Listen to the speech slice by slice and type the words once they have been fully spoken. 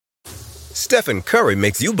Stephen Curry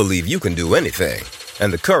makes you believe you can do anything.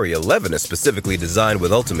 And the Curry 11 is specifically designed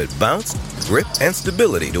with ultimate bounce, grip, and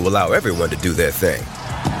stability to allow everyone to do their thing.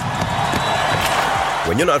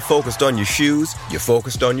 When you're not focused on your shoes, you're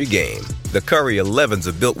focused on your game. The Curry 11s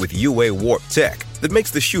are built with UA Warp tech that makes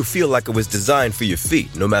the shoe feel like it was designed for your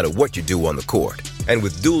feet no matter what you do on the court. And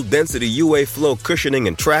with dual-density UA Flow cushioning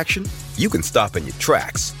and traction, you can stop in your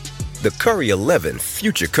tracks. The Curry 11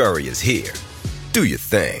 Future Curry is here. Do your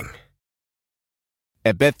thing.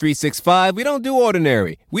 At Bet365, we don't do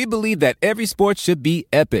ordinary. We believe that every sport should be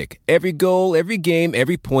epic. Every goal, every game,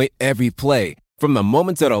 every point, every play. From the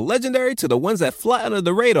moments that are legendary to the ones that fly under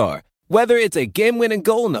the radar. Whether it's a game-winning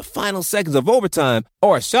goal in the final seconds of overtime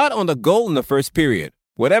or a shot on the goal in the first period.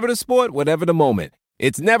 Whatever the sport, whatever the moment.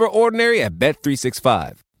 It's never ordinary at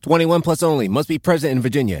Bet365. 21 plus only. Must be present in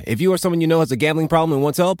Virginia. If you or someone you know has a gambling problem and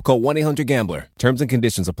wants help, call 1-800-GAMBLER. Terms and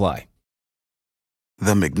conditions apply.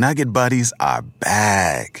 The McNugget Buddies are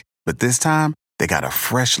back. But this time, they got a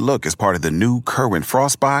fresh look as part of the new Kerwin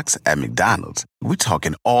Frost box at McDonald's. We're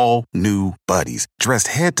talking all new buddies, dressed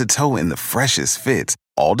head to toe in the freshest fits,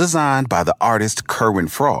 all designed by the artist Kerwin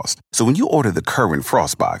Frost. So when you order the Kerwin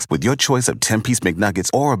Frost box with your choice of 10-piece McNuggets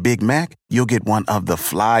or a Big Mac, you'll get one of the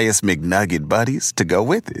flyest McNugget Buddies to go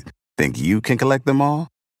with it. Think you can collect them all?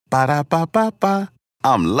 Ba-da-ba-ba-ba.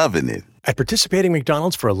 I'm loving it. At participating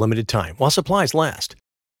McDonald's for a limited time while supplies last.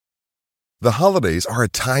 The holidays are a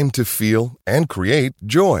time to feel and create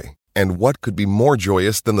joy. And what could be more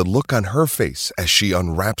joyous than the look on her face as she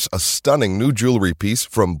unwraps a stunning new jewelry piece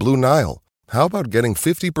from Blue Nile? How about getting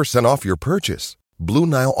 50% off your purchase? Blue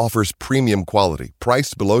Nile offers premium quality,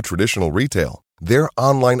 priced below traditional retail. Their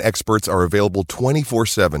online experts are available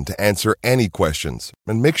 24/7 to answer any questions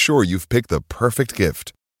and make sure you've picked the perfect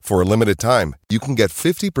gift. For a limited time, you can get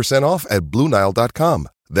 50% off at BlueNile.com.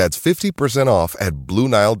 That's 50% off at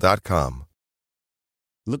BlueNile.com.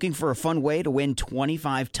 Looking for a fun way to win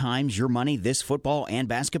 25 times your money this football and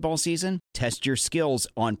basketball season? Test your skills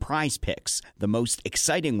on Prize Picks, the most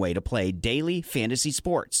exciting way to play daily fantasy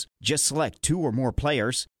sports. Just select 2 or more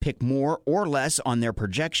players, pick more or less on their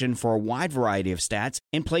projection for a wide variety of stats,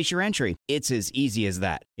 and place your entry. It's as easy as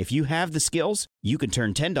that. If you have the skills, you can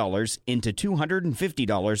turn $10 into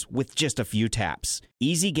 $250 with just a few taps.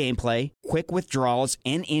 Easy gameplay, quick withdrawals,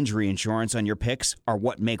 and injury insurance on your picks are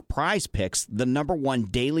what make Prize Picks the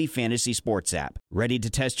 #1 daily fantasy sports app. Ready to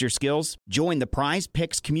test your skills? Join the Prize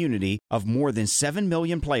Picks community of more than 7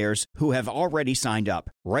 million players who have already signed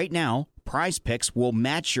up. Right now, Prize Picks will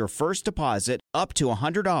match your first deposit up to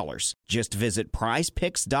 $100. Just visit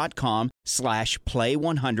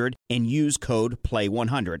prizepicks.com/play100 and use code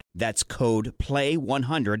PLAY100. That's code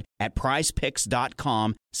PLAY100 at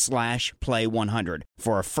prizepicks.com/play100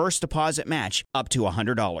 for a first deposit match up to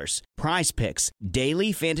 $100. Prize Picks,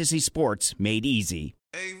 daily fantasy sports made easy.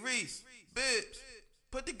 Hey, Reese, Bibbs,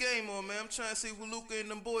 put the game on, man. I'm trying to see what Luka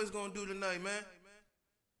and them boys gonna do tonight, man.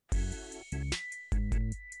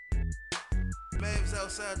 Mavs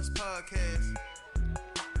outside this podcast.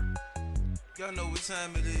 Y'all know what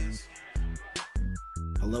time it is.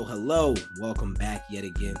 Hello. Welcome back yet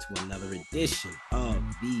again to another edition of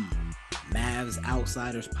the Mavs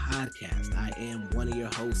Outsiders podcast. I am one of your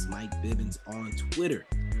hosts, Mike Bibbins, on Twitter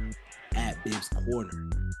at Bibbs Corner.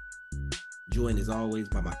 Joined as always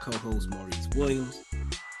by my co-host Maurice Williams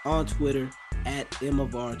on Twitter at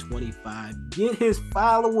MofR25. Get his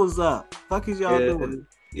followers up. Fuck is y'all doing?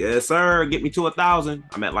 Yes, sir. Get me to 1,000.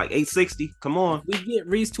 I'm at like 860. Come on. We get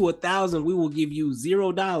Reese to 1,000. We will give you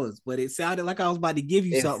 $0. But it sounded like I was about to give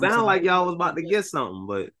you something. It sounded like y'all was about to get something,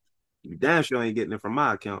 but you damn sure ain't getting it from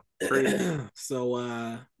my account.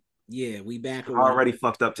 So, yeah, we back. I already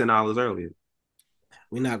fucked up $10 earlier.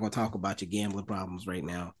 We're not gonna talk about your gambling problems right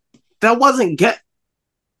now. That wasn't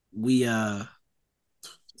we this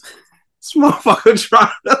motherfucker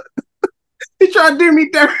tried to he tried to do me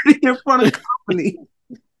dirty in front of the company.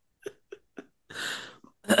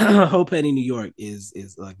 Hope Penny, New York is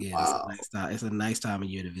again. Wow. It's a nice time of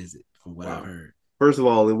year to visit, from what I've heard. First of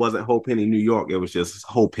all, it wasn't Hope Penny, New York. It was just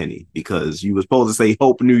Hope Penny because you were supposed to say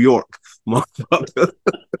Hope, New York, motherfucker.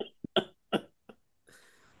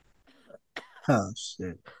 Oh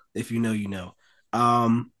shit! If you know, you know.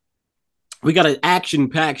 We got an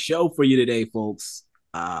action-packed show for you today, folks.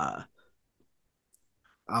 I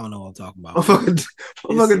don't know what I'm talking about. I'm fucking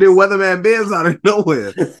did Weatherman Benz out of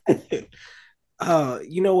nowhere.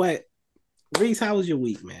 You know what, Reese? How was your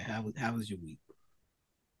week, man? How was your week?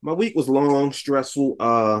 My week was long, stressful.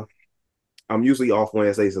 I'm usually off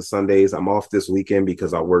Wednesdays and Sundays. I'm off this weekend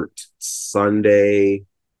because I worked Sunday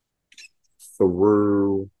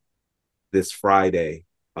through this Friday.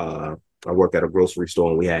 I work at a grocery store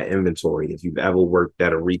and we had inventory. If you've ever worked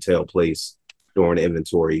at a retail place during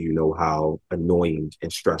inventory, you know how annoying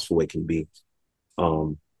and stressful it can be.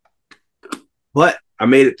 But I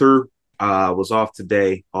made it through. I was off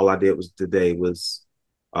today. All I did today was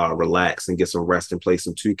relax and get some rest and play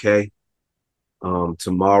some 2K.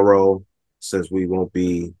 Tomorrow, since we won't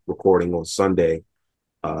be recording on Sunday,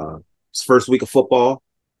 it's first week of football.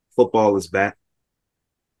 Football is back.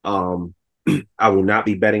 I will not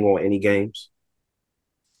be betting on any games.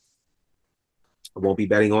 I won't be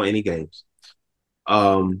betting on any games.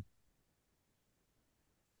 I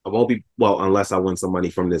won't be, well, unless I win some money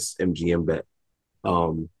from this MGM bet.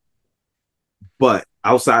 But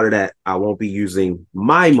outside of that, I won't be using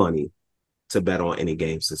my money to bet on any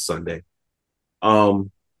games this Sunday. Probably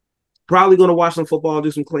going to watch some football, do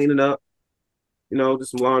some cleaning up, do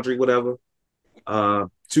some laundry, whatever.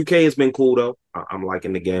 2K has been cool though. I'm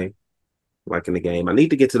liking the game. I need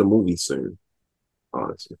to get to the movies soon,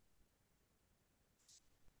 honestly.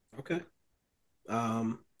 Okay.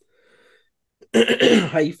 How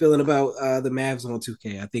you feeling about the Mavs on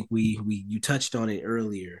 2K? I think you touched on it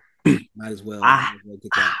earlier. Might as well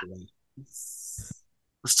get that away. Let's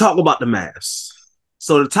talk about the Mavs.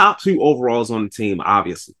 So the top two overalls on the team,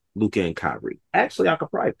 obviously, Luka and Kyrie. Actually, I could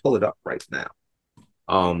probably pull it up right now.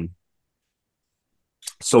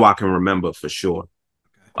 So I can remember for sure.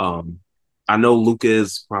 I know Luka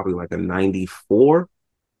is probably like a 94,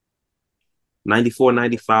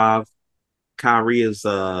 95. Kyrie is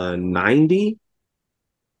 90.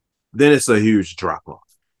 Then it's a huge drop-off.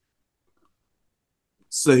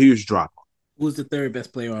 Who's the third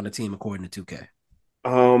best player on the team according to 2K?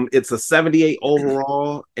 It's a 78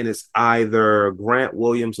 overall, and it's either Grant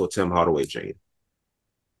Williams or Tim Hardaway Jr.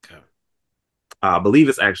 Okay. I believe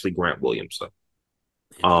it's actually Grant Williams. So.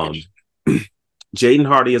 Jaden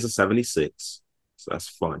Hardy is a 76, so that's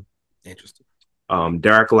fun. Interesting.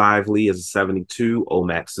 Derek Lively is a 72.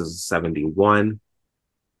 Omax is a 71.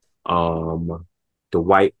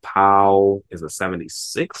 Dwight Powell is a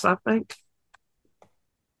 76, I think.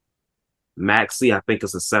 Maxey, I think,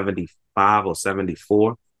 is a 75 or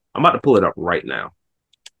 74. I'm about to pull it up right now.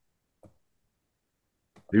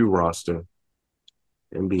 New roster.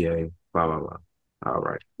 NBA. Blah, blah, blah. All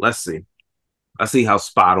right. Let's see. Let's see how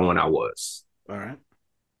spot on I was. All right.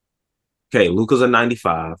 Okay, Luka's a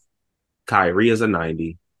 95. Kyrie is a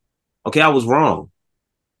 90. Okay, I was wrong.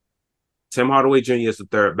 Tim Hardaway Jr. is the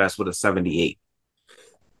third best with a 78.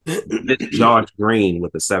 It's George Green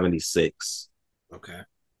with a 76. Okay.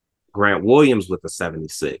 Grant Williams with a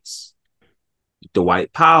 76.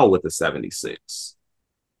 Dwight Powell with a 76.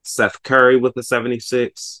 Seth Curry with a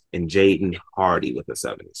 76. And Jaden Hardy with a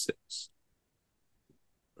 76.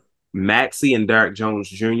 Maxey and Derek Jones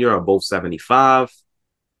Jr. are both 75.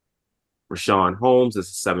 Rashawn Holmes is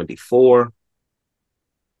a 74.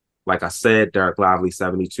 Like I said, Derek Lively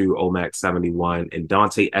 72, Omax 71, and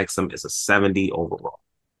Dante Exum is a 70 overall.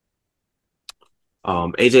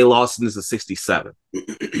 AJ Lawson is a 67.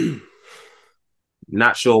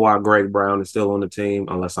 Not sure why Greg Brown is still on the team,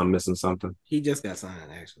 unless I'm missing something. He just got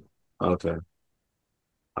signed, actually. Okay.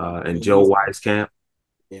 And Joe Wieskamp.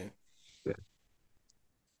 Yeah.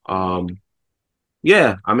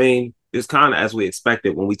 Yeah, I mean, it's kind of as we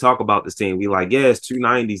expected. When we talk about this team, we like, yeah, it's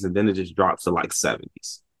 290s, and then it just drops to like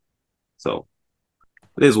 70s. So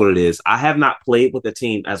it is what it is. I have not played with the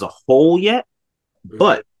team as a whole yet,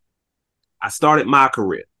 but I started my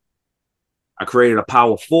career. I created a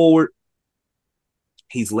power forward.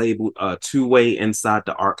 He's labeled a two-way inside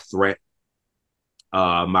the arc threat.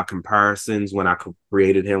 My comparisons when I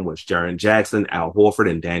created him was Jaren Jackson, Al Horford,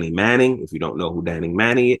 and Danny Manning. If you don't know who Danny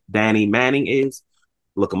Manning is,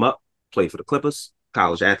 look him up. Played for the Clippers,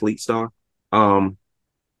 college athlete star. So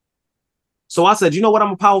I said, you know what?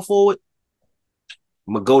 I'm a power forward.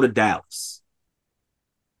 I'm going to go to Dallas.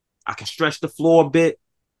 I can stretch the floor a bit.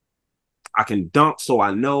 I can dunk, so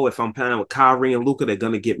I know if I'm playing with Kyrie and Luka, they're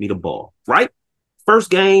going to get me the ball, right? First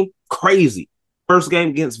game, crazy. First game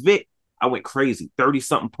against Vic, I went crazy.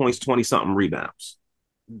 30-something points, 20-something rebounds.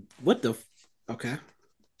 What the? Okay.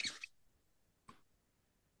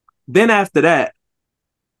 Then after that,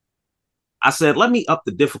 I said, let me up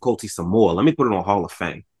the difficulty some more. Let me put it on Hall of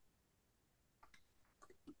Fame.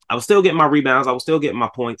 I was still getting my rebounds. I was still getting my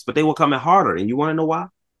points, but they were coming harder. And you want to know why?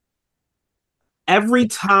 Every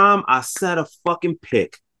time I set a fucking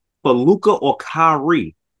pick for Luka or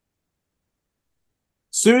Kyrie,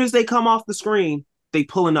 soon as they come off the screen, they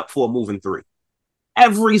pulling up for a moving three.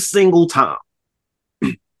 Every single time.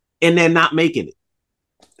 And they're not making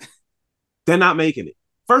it. They're not making it.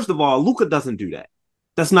 First of all, Luka doesn't do that.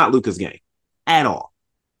 That's not Luka's game at all.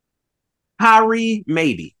 Kyrie,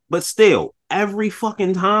 maybe. But still, every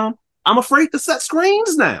fucking time, I'm afraid to set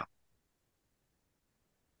screens now.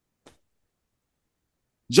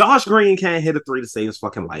 Josh Green can't hit a three to save his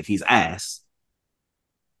fucking life. He's ass.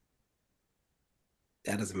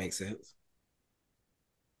 That doesn't make sense.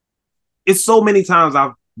 It's so many times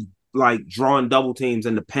I've like drawn double teams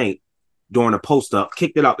in the paint during a post up,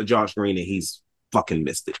 kicked it out to Josh Green, and he's fucking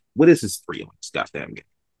missed it. What is his three on this goddamn game?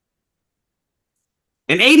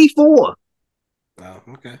 An 84. Oh,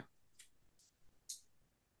 okay.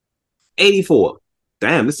 84.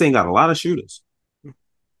 Damn, this thing got a lot of shooters.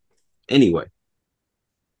 Anyway,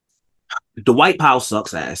 Dwight Powell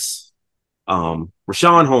sucks ass.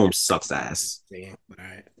 Rashawn Holmes sucks ass. Damn, all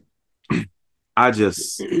right.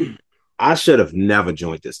 I should have never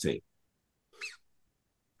joined this team.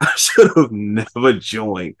 I should have never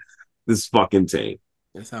joined this fucking team.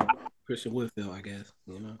 That's how Christian Wood felt, I guess.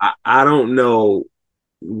 You know, I don't know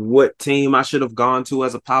what team I should have gone to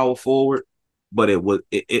as a power forward, but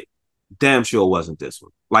it damn sure wasn't this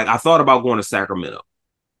one. Like I thought about going to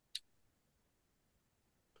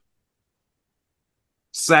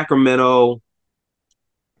Sacramento,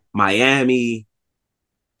 Miami,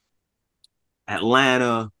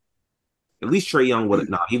 Atlanta. At least Trae Young would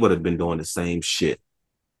have he would have been doing the same shit.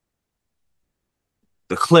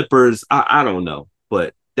 The Clippers, I don't know,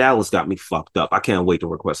 but Dallas got me fucked up. I can't wait to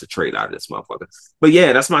request a trade out of this motherfucker. But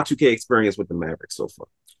yeah, that's my 2K experience with the Mavericks so far.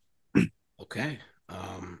 Okay.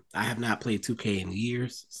 I have not played 2K in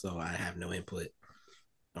years, so I have no input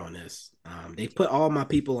on this. They put all my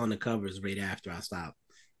people on the covers right after I stopped.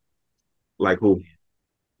 Like who?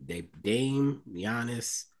 Dame,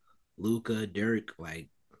 Giannis, Luka, Dirk, like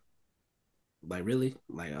really?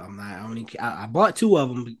 Like I bought 2 of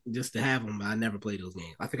them just to have them, but I never played those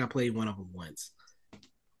games. I think I played one of them once.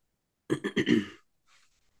 It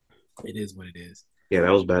is what it is. Yeah,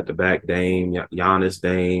 that was back to back. Dame, Giannis,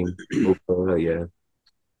 Dame, Luka, yeah.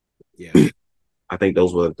 Yeah. I think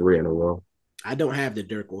those were the 3 in a row. I don't have the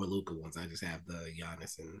Dirk or Luka ones. I just have the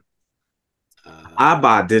Giannis and I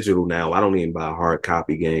buy digital now. I don't even buy hard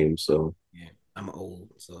copy games, so yeah, I'm old,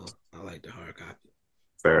 so I like the hard copy.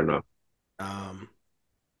 Fair enough.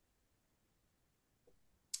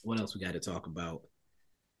 What else we got to talk about?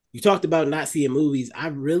 You talked about not seeing movies. I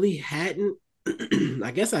really hadn't.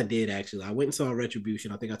 I guess I did actually. I went and saw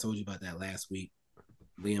Retribution. I think I told you about that last week.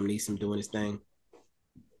 Liam Neeson doing his thing.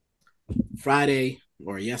 Friday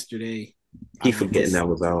or yesterday. I keep forgetting that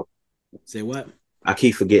was out. Say what? I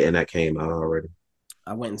keep forgetting that came out already.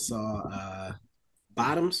 I went and saw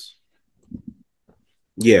Bottoms.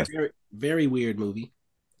 Yeah. Very, very weird movie.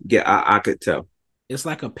 Yeah, I could tell. It's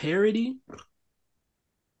like a parody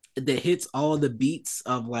that hits all the beats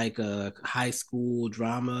of like a high school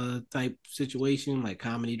drama type situation, like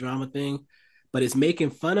comedy drama thing, but it's making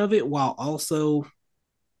fun of it while also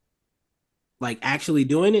like actually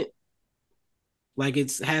doing it. Like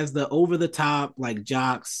it has the over the top like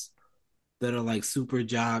jocks that are like super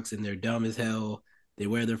jocks and they're dumb as hell. They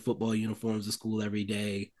wear their football uniforms to school every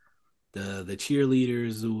day. The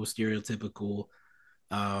cheerleaders who are stereotypical.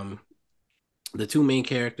 The 2 main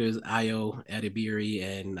characters, Ayo Edebiri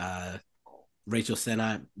and Rachel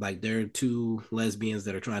Sennott, like they're 2 lesbians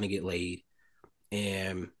that are trying to get laid.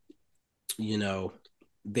 And, you know,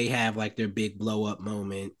 they have like their big blow up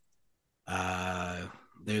moment.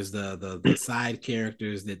 There's the side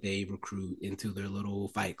characters that they recruit into their little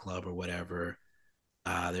fight club or whatever.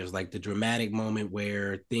 There's like the dramatic moment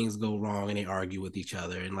where things go wrong and they argue with each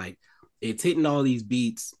other. And like, it's hitting all these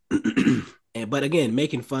beats. But again,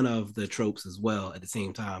 making fun of the tropes as well at the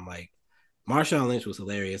same time. Like Marshawn Lynch was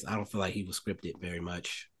hilarious. I don't feel like he was scripted very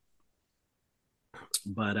much,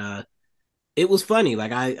 but it was funny.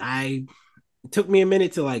 Like I it took me a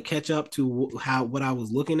minute to like catch up to what I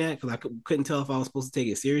was looking at because I couldn't tell if I was supposed to take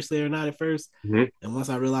it seriously or not at first. Mm-hmm. And once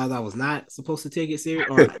I realized I was not supposed to take it serious,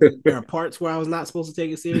 or there are parts where I was not supposed to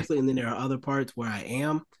take it seriously, and then there are other parts where I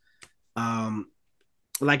am.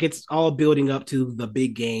 Like it's all building up to the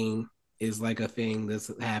big game is like a thing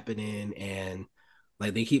that's happening, and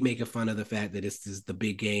like they keep making fun of the fact that it's just the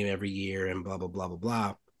big game every year and blah blah blah blah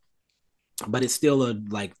blah. But it's still a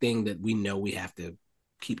like thing that we know we have to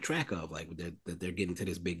keep track of, like that they're getting to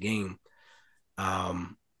this big game.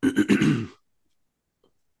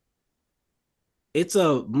 It's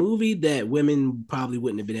a movie that women probably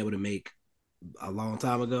wouldn't have been able to make a long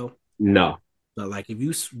time ago. No. But like if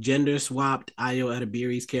you gender swapped Ayo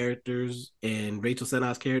Edebiri's characters and Rachel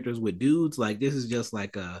Sennott's characters with dudes, like this is just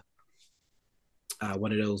like a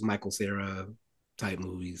one of those Michael Cera type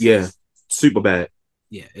movies. Yeah, super bad.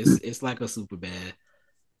 Yeah, it's like a super bad,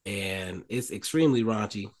 and it's extremely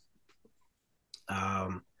raunchy.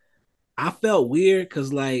 I felt weird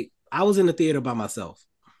because like I was in the theater by myself.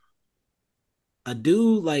 A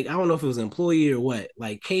dude, like, I don't know if it was an employee or what,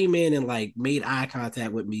 like came in and like made eye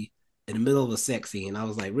contact with me in the middle of a sex scene. I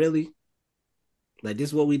was like, really? Like, this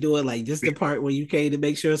is what we doing? Like, just the part where you came to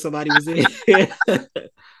make sure somebody was in.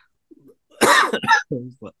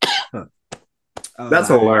 That's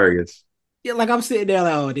hilarious. Yeah, like I'm sitting there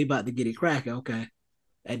like, oh, they about to get it cracking, okay.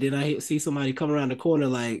 And then I see somebody come around the corner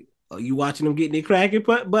like, oh, you watching them getting it cracking,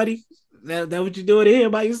 buddy? That what you doing here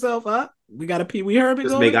by yourself, huh? We got a Pee Wee Herman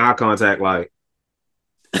Just make going. eye contact, like.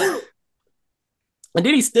 And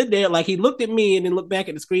then he stood there, like he looked at me and then looked back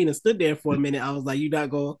at the screen and stood there for a minute. I was like, you're not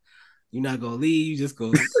gonna leave. You just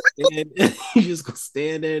go stand, you just go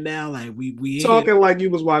stand there now. Like we in here. Talking like you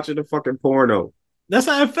was watching a fucking porno. That's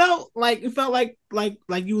how it felt. Like it felt like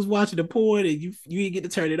you was watching the porn and you didn't get to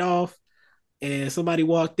turn it off. And somebody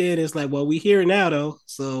walked in. It's like, well, we here now though.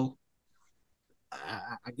 So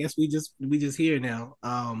I guess we just here now.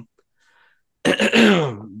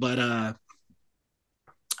 But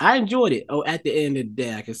I enjoyed it. Oh, at the end of the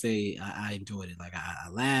day, I can say I enjoyed it. Like I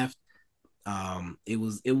laughed.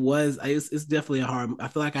 It's definitely a hard. I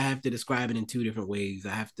feel like I have to describe it in two different ways.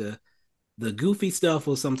 I have to. The goofy stuff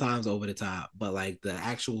was sometimes over the top, but like the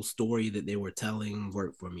actual story that they were telling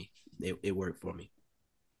worked for me. It worked for me.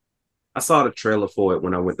 I saw the trailer for it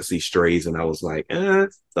when I went to see Strays, and I was like,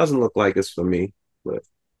 doesn't look like it's for me. But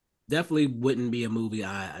definitely wouldn't be a movie.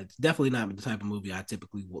 It's definitely not the type of movie I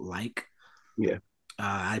typically would like. Yeah.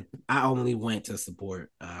 I only went to support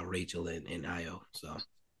Rachel and Io, so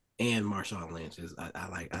and Marshawn Lynch is I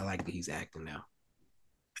like that he's acting now.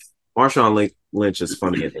 Marshawn Lynch is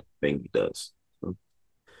funny at everything he does. So.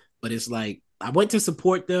 But it's like I went to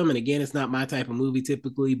support them, and again, it's not my type of movie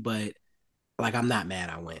typically, but like I'm not mad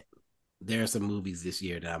I went. There are some movies this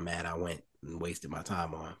year that I'm mad I went and wasted my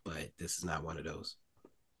time on, but this is not one of those.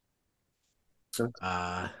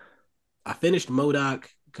 I finished MODOK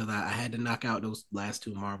because I had to knock out those last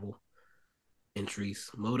two Marvel entries.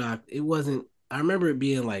 MODOK, it wasn't. I remember it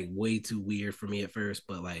being like way too weird for me at first,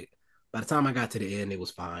 but like by the time I got to the end, it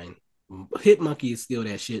was fine. Hit Monkey is still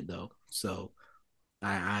that shit though, so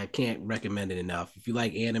I can't recommend it enough. If you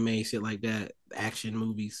like anime shit like that, action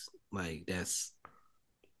movies, like that's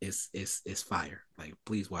it's fire. Like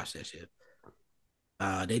please watch that shit.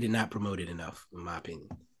 They did not promote it enough, in my opinion.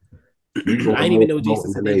 I didn't even know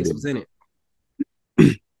Jason Sudeikis was in it.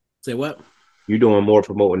 Say what? You're doing more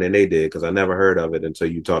promoting than they did because I never heard of it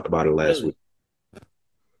until you talked about it last week.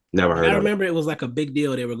 Never heard of it. I remember it was like a big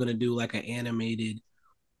deal. They were going to do like an animated,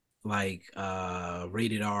 like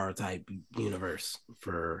rated R type universe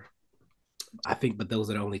for, I think, but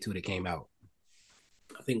those are the only two that came out.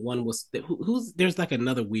 I think one was there's like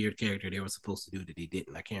another weird character they were supposed to do that they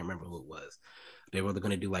didn't. I can't remember who it was. They were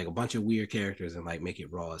going to do like a bunch of weird characters and like make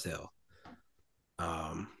it raw as hell.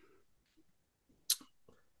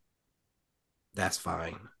 That's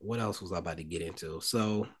fine. What else was I about to get into?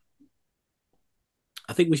 So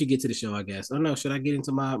I think we should get to the show, I guess. Oh no, should I get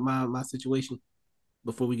into my situation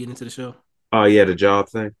before we get into the show? Oh yeah, the job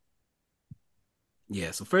thing.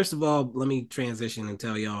 Yeah. So first of all, let me transition and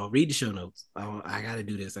tell y'all read the show notes. I got to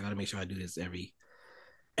do this. I got to make sure I do this every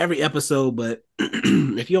episode. But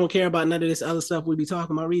if you don't care about none of this other stuff we be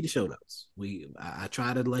talking about, read the show notes. I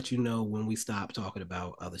try to let you know when we stop talking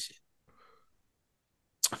about other shit.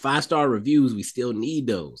 5-star reviews, we still need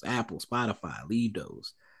those. Apple, Spotify, leave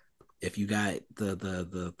those. If you got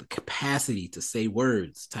the capacity to say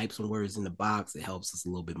words, type some words in the box. It helps us a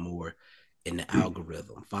little bit more in the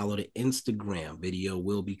algorithm. Follow the Instagram. Video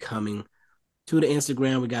will be coming to the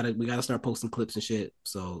Instagram. We gotta start posting clips and shit.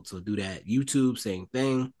 So do that. YouTube, same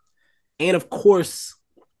thing. And of course,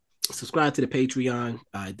 subscribe to the Patreon.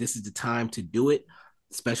 This is the time to do it,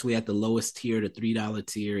 especially at the lowest tier, the $3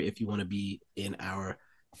 tier, if you want to be in our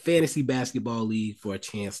fantasy basketball league for a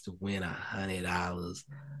chance to win $100.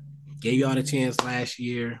 Gave y'all the chance last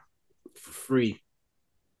year for free,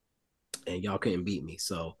 and y'all couldn't beat me.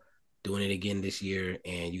 So doing it again this year,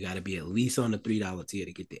 and you got to be at least on the $3 tier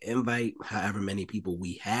to get the invite. However many people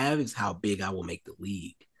we have is how big I will make the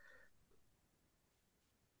league.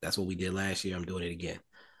 That's what we did last year. I'm doing it again.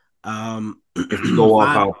 If you go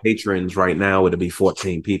off our patrons right now, it'll be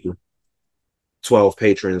 14 people. 12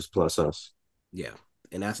 patrons plus us. Yeah.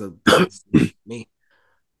 And that's me.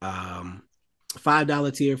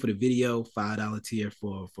 $5 tier for the video, $5 tier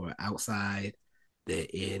for outside the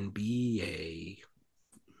NBA.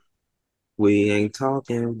 We ain't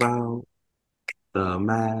talking about the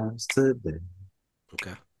Mavs today.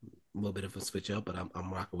 Okay. A little bit of a switch up, but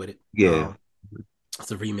I'm rocking with it. Yeah.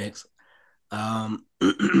 It's a remix.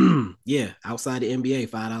 Yeah, outside the NBA,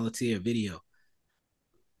 $5 tier video.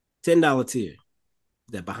 $10 tier.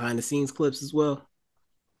 That behind the scenes clips as well.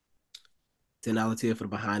 $10 tier for the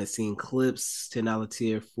behind the scene clips. $10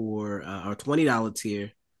 tier for or $20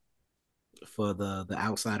 tier for the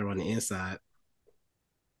outsider on the inside.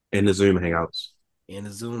 And the Zoom Hangouts. And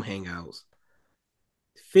the Zoom Hangouts.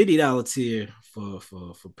 $50 tier for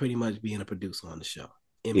pretty much being a producer on the show.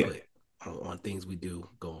 Input on things we do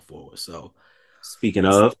going forward. So speaking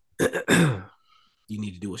of, you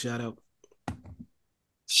need to do a shout out.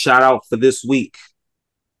 Shout out for this week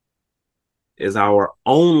is our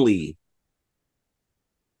only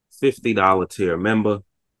 $50 tier member,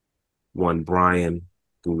 one Brian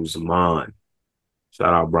Guzman.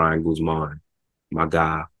 Shout out Brian Guzman, my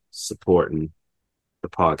guy, supporting the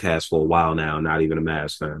podcast for a while now, not even a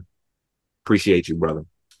Mavs fan. Appreciate you, brother.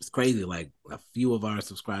 It's crazy. Like a few of our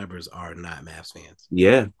subscribers are not Mavs fans.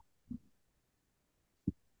 Yeah.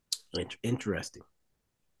 Interesting.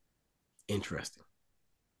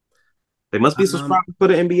 They must be subscribed for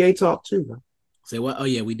the NBA talk too. Bro. Say what? Oh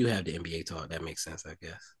yeah, we do have the NBA talk. That makes sense, I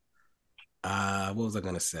guess. What was I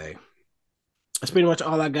gonna say? That's pretty much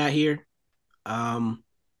all I got here.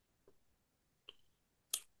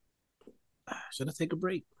 Should I take a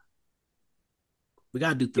break? We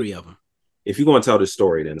gotta do 3 of them. If you're gonna tell this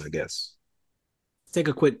story, then I guess. Let's take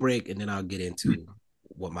a quick break and then I'll get into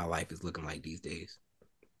what my life is looking like these days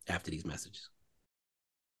after these messages.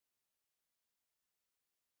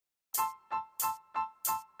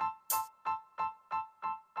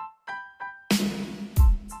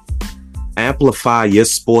 Amplify your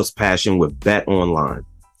sports passion with Bet Online.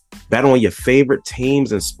 Bet on your favorite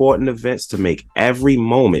teams and sporting events to make every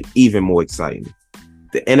moment even more exciting.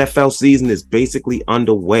 The NFL season is basically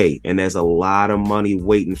underway, and there's a lot of money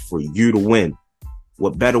waiting for you to win.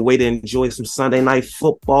 What better way to enjoy some Sunday night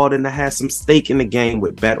football than to have some stake in the game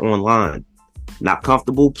with Bet Online? Not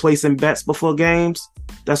comfortable placing bets before games?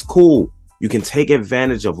 That's cool. You can take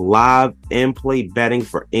advantage of live in-play betting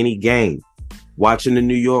for any game. Watching the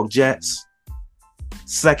New York Jets,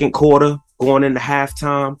 second quarter, going into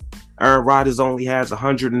halftime, Aaron Rodgers only has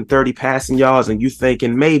 130 passing yards, and you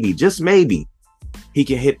thinking maybe, just maybe, he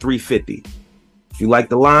can hit 350. If you like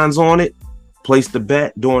the lines on it, place the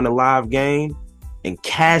bet during the live game and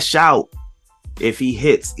cash out if he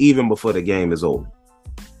hits even before the game is over.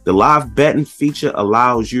 The live betting feature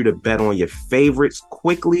allows you to bet on your favorites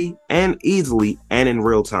quickly and easily and in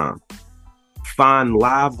real time. Find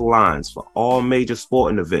live lines for all major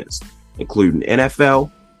sporting events, including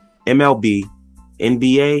NFL, MLB,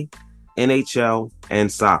 NBA, NHL,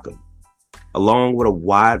 and soccer, along with a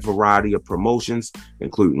wide variety of promotions,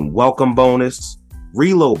 including welcome bonus,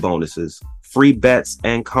 reload bonuses, free bets,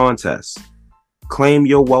 and contests. Claim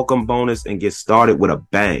your welcome bonus and get started with a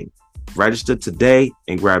bang. Register today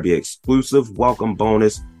and grab your exclusive welcome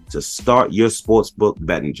bonus to start your sportsbook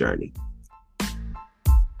betting journey.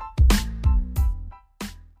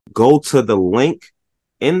 Go to the link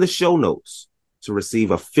in the show notes to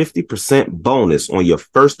receive a 50% bonus on your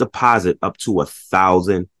first deposit up to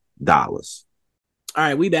 $1,000. All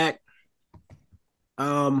right, we back.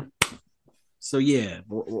 So yeah,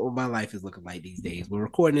 what my life is looking like these days. We're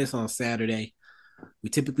recording this on Saturday. We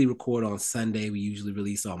typically record on Sunday. We usually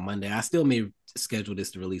release on Monday. I still may schedule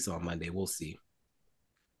this to release on Monday. We'll see.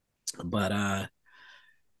 But I'm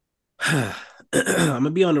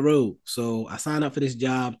gonna be on the road. So I signed up for this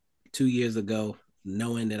job 2 years ago,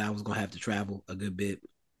 knowing that I was gonna have to travel a good bit.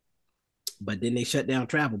 But then they shut down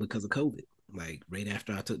travel because of COVID, like right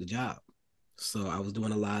after I took the job. So I was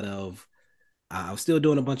doing I was still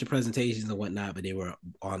doing a bunch of presentations and whatnot, but they were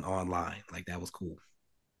online. Like that was cool.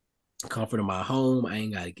 Comfort of my home. I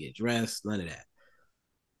ain't got to get dressed. None of that.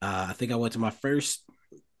 I think I went to my first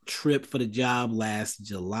trip for the job last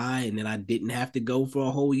July, and then I didn't have to go for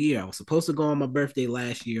a whole year. I was supposed to go on my birthday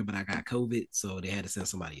last year, but I got COVID, so they had to send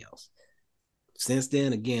somebody else. Since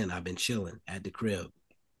then, again, I've been chilling at the crib.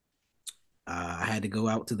 I had to go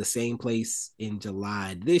out to the same place in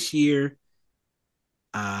July this year.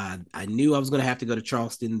 I knew I was going to have to go to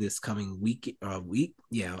Charleston this coming week.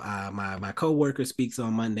 Yeah, my coworker speaks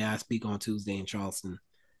on Monday. I speak on Tuesday in Charleston.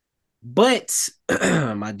 But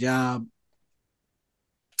my job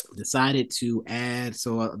decided to add.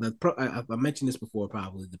 So I mentioned this before,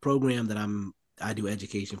 probably the program that I do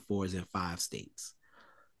education for is in 5 states.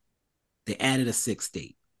 They added a 6th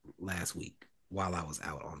state last week while I was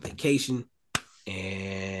out on vacation,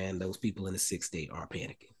 and those people in the 6th state are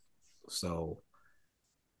panicking. So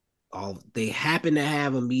they happen to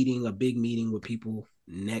have a big meeting with people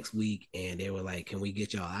next week, and they were like, can we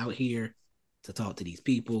get y'all out here to talk to these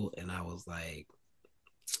people? And I was like,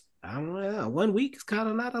 I don't know, 1 week is kind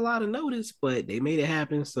of not a lot of notice, but they made it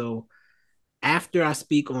happen. So After I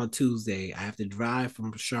speak on Tuesday, I have to drive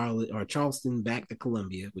from Charlotte or Charleston back to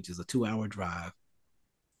Columbia, which is a 2-hour drive,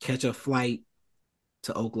 catch a flight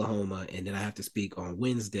to Oklahoma, and then I have to speak on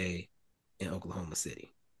Wednesday in Oklahoma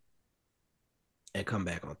City and come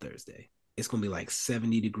back on Thursday. It's gonna be like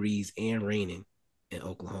 70 degrees and raining in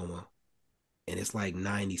Oklahoma, and it's like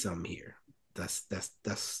 90 something here. That's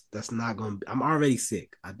not gonna be, I'm already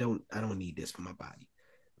sick. I don't need this for my body.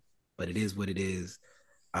 But it is what it is.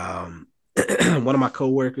 One of my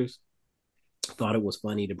coworkers thought it was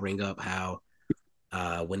funny to bring up how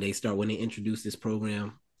when they introduced this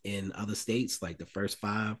program in other states, like the first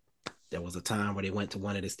 5, there was a time where they went to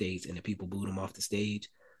one of the states and the people booed them off the stage.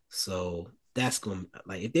 So that's gonna,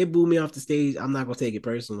 like, if they boo me off the stage, I'm not gonna take it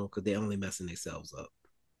personal because they're only messing themselves up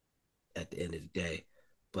at the end of the day.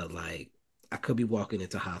 But like, I could be walking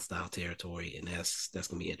into hostile territory, and that's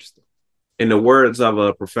gonna be interesting. In the words of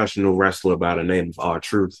a professional wrestler by the name of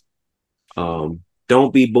R-Truth,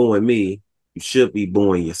 don't be booing me. You should be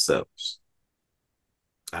booing yourselves.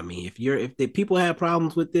 I mean, if the people have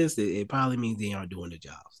problems with this, it probably means they aren't doing their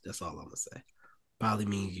jobs. That's all I'm gonna say. Probably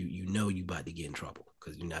means you about to get in trouble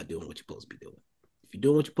because you're not doing what you're supposed to be doing. If you're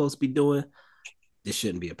doing what you're supposed to be doing, this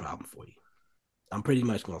shouldn't be a problem for you. I'm pretty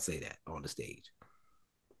much gonna say that on the stage.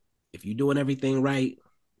 If you're doing everything right,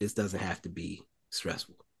 this doesn't have to be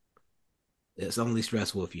stressful. It's only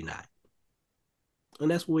stressful if you're not. And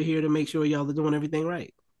that's what we're here to make sure y'all are doing everything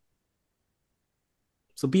right.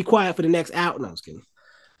 So be quiet for the next hour. No, I'm just kidding.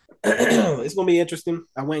 It's gonna be interesting.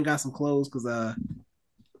 I went and got some clothes because I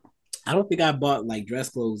don't think I bought like dress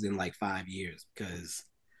clothes in like 5 years because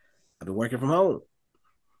I've been working from home.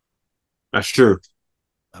 That's true.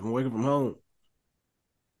 I've been working from home.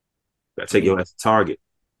 Gotta take your ass to Target.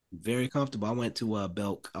 Very comfortable. I went to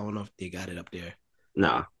Belk. I don't know if they got it up there.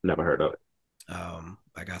 Nah, never heard of it.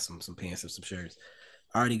 I got some pants and some shirts.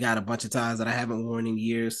 I already got a bunch of ties that I haven't worn in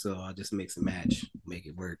years, so I'll just mix and match, make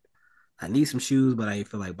it work. I need some shoes, but I ain't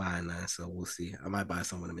feel like buying none, so we'll see. I might buy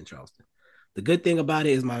some of them in Charleston. The good thing about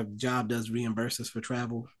it is my job does reimburse us for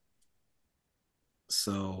travel,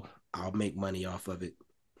 so I'll make money off of it,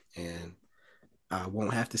 and I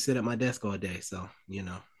won't have to sit at my desk all day. So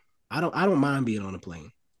I don't mind being on a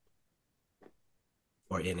plane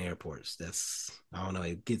or in airports. I don't know.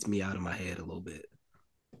 It gets me out of my head a little bit.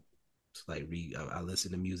 It's like I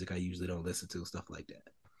listen to music I usually don't listen to, stuff like that.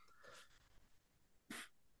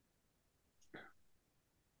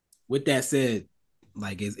 With that said,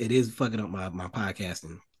 like it is fucking up my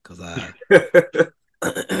podcasting because I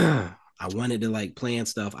wanted to like plan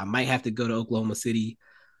stuff. I might have to go to Oklahoma City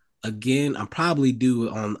again. I'm probably due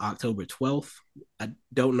on October 12th. I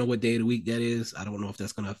don't know what day of the week that is. I don't know if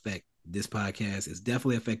that's going to affect this podcast. It's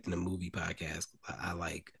definitely affecting the movie podcast. I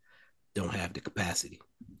like don't have the capacity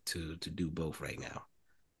to do both right now.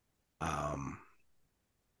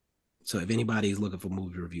 So if anybody's looking for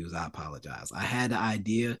movie reviews, I apologize. I had the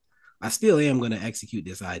idea. I still am going to execute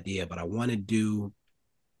this idea, but I'm going to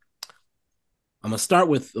start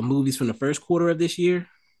with the movies from the first quarter of this year.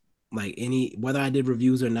 Like whether I did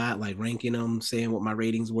reviews or not, like ranking them, saying what my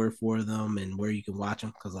ratings were for them and where you can watch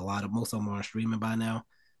them. Cause most of them are streaming by now.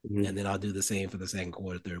 Mm-hmm. And then I'll do the same for the second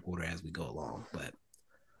quarter, third quarter as we go along. But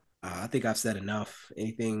I think I've said enough.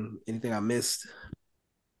 Anything I missed?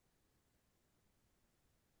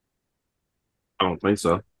 I don't think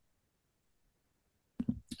so.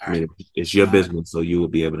 I mean, it's your business, so you will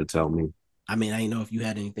be able to tell me. I mean, I didn't know if you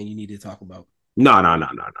had anything you needed to talk about. No. All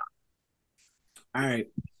right.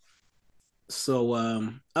 So,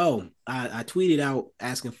 I tweeted out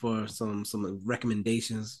asking for some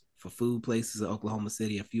recommendations for food places in Oklahoma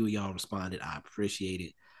City. A few of y'all responded. I appreciate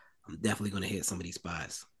it. I'm definitely going to hit some of these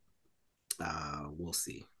spots. We'll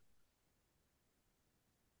see.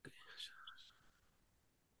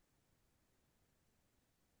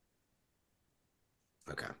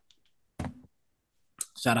 Okay.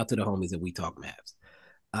 Shout out to the homies at We Talk Mavs.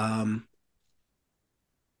 I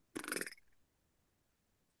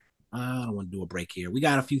don't want to do a break here. We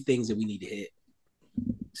got a few things that we need to hit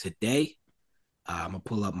today. I'm gonna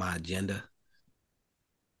pull up my agenda.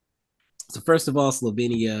 So first of all,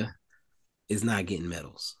 Slovenia is not getting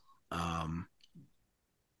medals.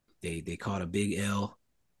 They caught a big L.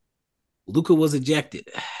 Luka was ejected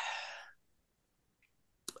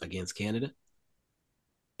against Canada,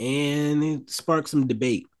 and it sparked some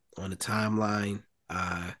debate on the timeline.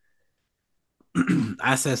 I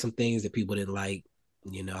said some things that people didn't like.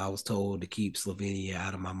 I was told to keep Slovenia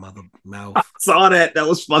out of my mouth. I saw that. That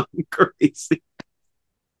was fucking crazy.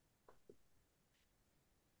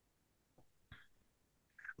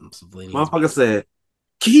 Motherfucker said,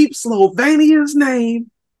 keep Slovenia's name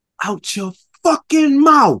out your fucking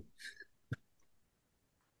mouth.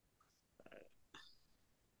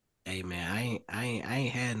 Hey man, I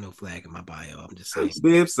ain't had no flag in my bio. I'm just saying.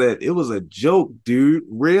 Bibb said it was a joke, dude.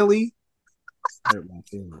 Really? Hurt my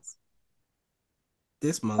feelings.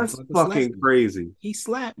 This That's motherfucker slapped fucking me. crazy. He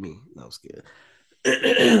slapped me. No, I was kidding.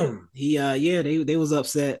 Yeah, they was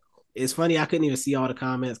upset. It's funny, I couldn't even see all the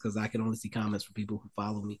comments because I can only see comments from people who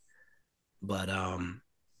follow me. But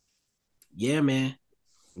yeah, man.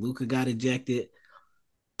 Luka got ejected.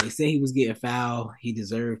 They say he was getting fouled. He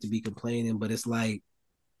deserved to be complaining, but it's like,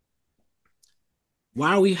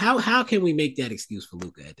 why are we how can we make that excuse for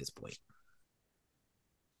Luka at this point?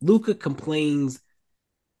 Luka complains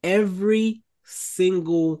every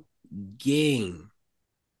single game.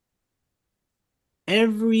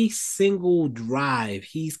 Every single drive,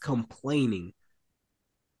 he's complaining.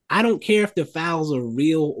 I don't care if the fouls are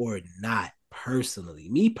real or not, personally.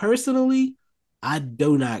 Me personally, I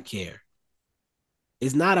do not care.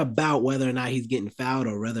 It's not about whether or not he's getting fouled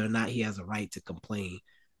or whether or not he has a right to complain.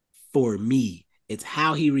 For me, it's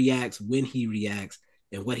how he reacts, when he reacts,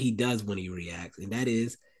 and what he does when he reacts. And that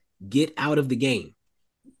is get out of the game.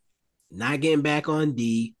 Not getting back on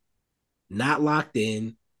D, not locked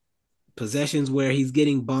in, possessions where he's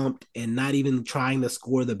getting bumped and not even trying to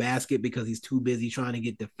score the basket because he's too busy trying to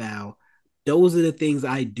get the foul. Those are the things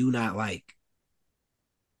I do not like.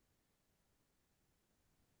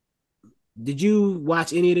 Did you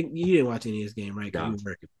watch any of the? You didn't watch any of this game, right? No. You were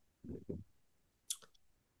working.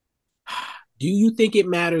 Do you think it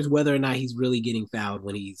matters whether or not he's really getting fouled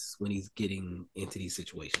when he's getting into these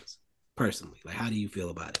situations? Personally, like, how do you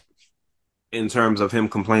feel about it? In terms of him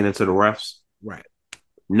complaining to the refs? Right.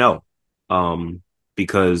 No.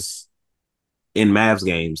 Because in Mavs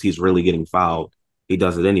games, he's really getting fouled. He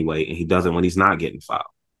does it anyway, and he does it when he's not getting fouled.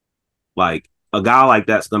 Like, a guy like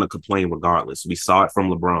that's going to complain regardless. We saw it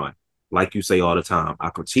from LeBron. Like you say all the time,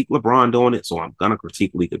 I critique LeBron doing it, so I'm going to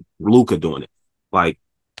critique Luka doing it. Like,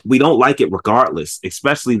 we don't like it regardless,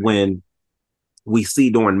 especially when we see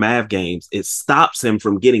during Mav games, it stops him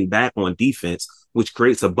from getting back on defense, which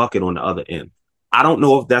creates a bucket on the other end. I don't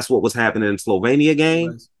know if that's what was happening in Slovenia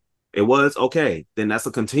game. It was okay. Then that's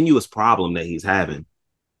a continuous problem that he's having.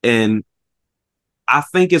 And I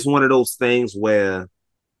think it's one of those things where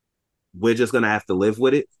we're just going to have to live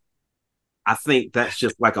with it. I think that's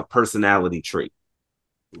just like a personality trait.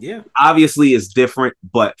 Yeah. Obviously, it's different,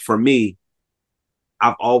 but for me,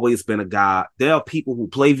 I've always been a guy. There are people who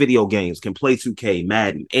play video games, can play 2K,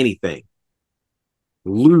 Madden, anything.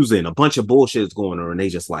 Losing, a bunch of bullshit is going on, and they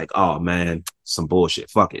just like, oh man, some bullshit.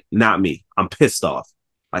 Fuck it. Not me. I'm pissed off.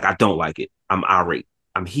 Like, I don't like it. I'm irate.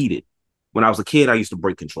 I'm heated. When I was a kid, I used to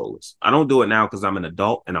break controllers. I don't do it now because I'm an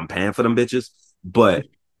adult and I'm paying for them bitches. But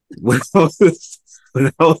when I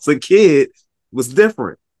was a kid, it was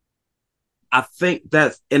different. I think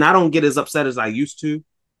that, and I don't get as upset as I used to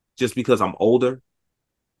just because I'm older.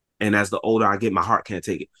 And as the older I get, my heart can't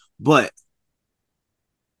take it. But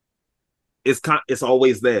it's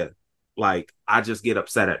always there. Like, I just get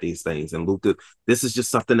upset at these things. And Luka, this is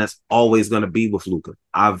just something that's always going to be with Luka.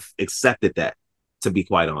 I've accepted that, to be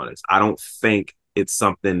quite honest. I don't think it's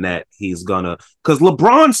something that he's going to, because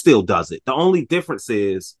LeBron still does it. The only difference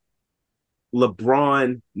is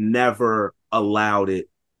LeBron never allowed it,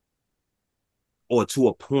 or to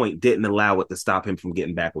a point didn't allow it to stop him from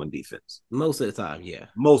getting back on defense. Most of the time, yeah.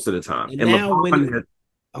 Most of the time. And now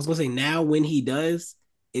I was gonna say, now when he does,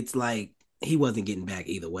 it's like he wasn't getting back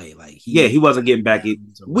either way. Like, he wasn't getting back.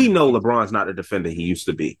 We know LeBron's not the defender he used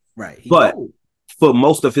to be. Right. But for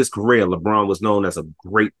most of his career, LeBron was known as a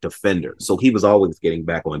great defender. So he was always getting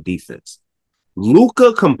back on defense.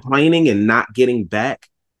 Luka complaining and not getting back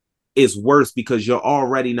is worse because you're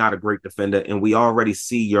already not a great defender, and we already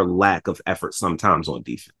see your lack of effort sometimes on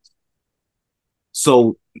defense.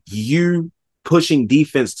 So you pushing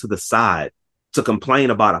defense to the side to complain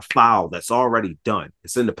about a foul that's already done.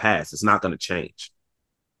 It's in the past. It's not going to change.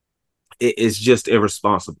 It's just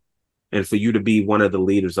irresponsible. And for you to be one of the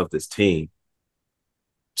leaders of this team,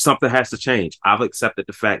 something has to change. I've accepted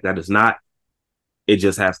the fact that it's not. It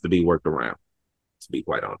just has to be worked around, to be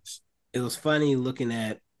quite honest. It was funny looking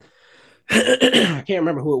at, I can't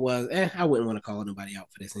remember who it was. I wouldn't want to call nobody out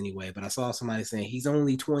for this anyway, but I saw somebody saying he's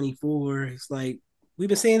only 24. It's like, we've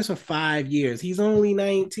been saying this for 5 years. He's only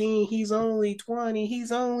 19. He's only 20.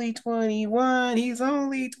 He's only 21. He's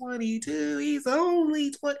only 22. He's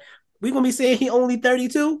only 20. We're gonna be saying he only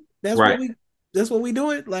 32. That's right. That's what we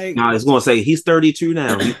do it. Like, no, it's gonna say he's 32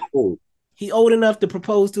 now. He's old. He old enough to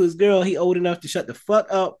propose to his girl. He old enough to shut the fuck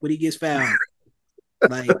up when he gets fouled.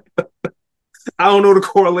 Like, I don't know the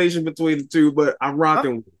correlation between the two, but I'm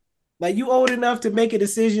rocking with it. Like, you old enough to make a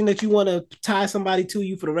decision that you want to tie somebody to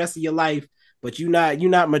you for the rest of your life, but you're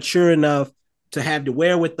not mature enough to have the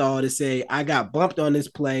wherewithal to say, I got bumped on this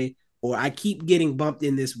play, or I keep getting bumped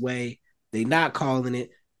in this way. They not calling it.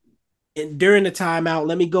 And during the timeout,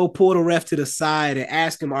 let me go pull the ref to the side and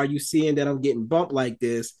ask him, are you seeing that I'm getting bumped like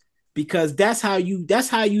this? Because that's how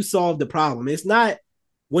you solve the problem. It's not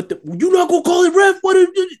you're not gonna call it, ref.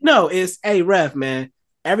 No, it's, hey, ref, man.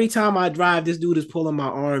 Every time I drive, this dude is pulling my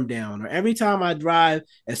arm down. Or every time I drive,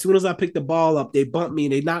 as soon as I pick the ball up, they bump me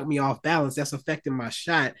and they knock me off balance. That's affecting my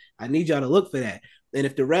shot. I need y'all to look for that. And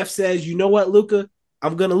if the ref says, you know what, Luka,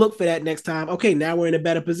 I'm going to look for that next time. Okay, now we're in a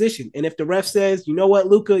better position. And if the ref says, you know what,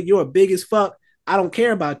 Luka, you're a big as fuck, I don't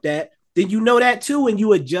care about that, then you know that too, and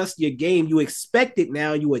you adjust your game. You expect it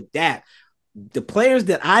now, you adapt. The players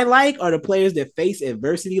that I like are the players that face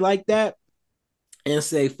adversity like that and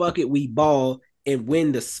say, fuck it, we ball and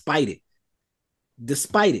win despite it.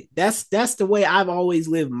 Despite it. That's the way I've always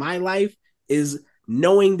lived my life, is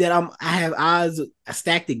knowing that I have odds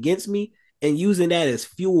stacked against me and using that as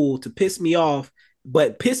fuel to piss me off,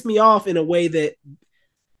 but piss me off in a way that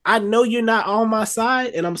I know you're not on my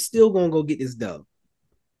side, and I'm still going to go get this dub.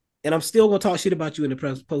 And I'm still going to talk shit about you in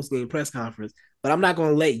the post-game press conference, but I'm not going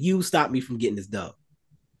to let you stop me from getting this dub.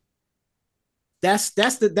 That's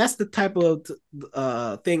the type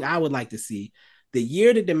of thing I would like to see. The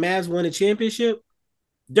year that the Mavs won a championship,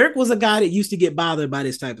 Dirk was a guy that used to get bothered by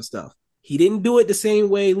this type of stuff. He didn't do it the same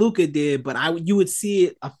way Luka did, but you would see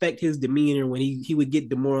it affect his demeanor when he would get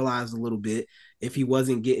demoralized a little bit if he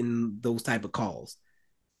wasn't getting those type of calls.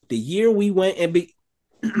 The year we went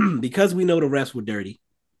and because we know the refs were dirty,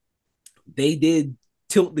 they did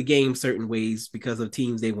tilt the game certain ways because of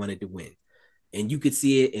teams they wanted to win. And you could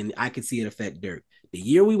see it, and I could see it affect Dirk. The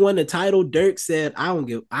year we won the title, Dirk said, I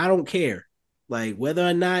don't care. Like, whether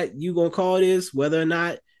or not you gonna call this, whether or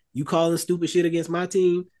not you calling stupid shit against my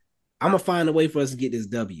team, I'm gonna find a way for us to get this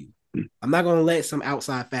W. I'm not gonna let some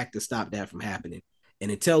outside factor stop that from happening. And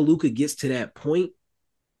until Luka gets to that point,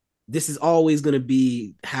 this is always gonna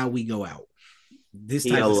be how we go out.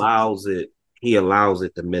 He allows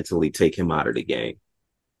it to mentally take him out of the game.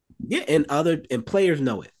 Yeah, and players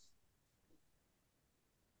know it.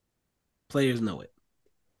 Players know it.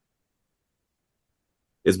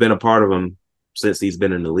 It's been a part of him since he's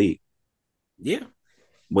been in the league. Yeah.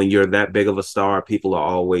 When you're that big of a star,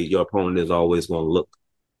 your opponent is always going to look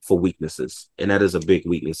for weaknesses. And that is a big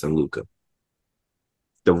weakness in Luka.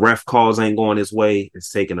 The ref calls ain't going his way, it's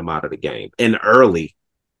taking him out of the game. And early,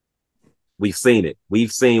 we've seen it.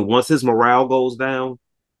 We've seen once his morale goes down,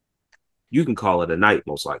 you can call it a night,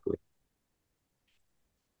 most likely.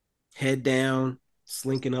 Head down,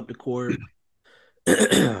 slinking up the court.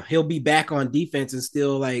 He'll be back on defense and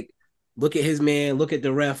still like look at his man, look at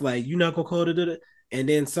the ref, like, you're not gonna call it. And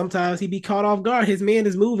then sometimes he be caught off guard. His man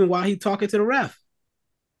is moving while he's talking to the ref.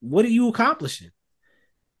 What are you accomplishing?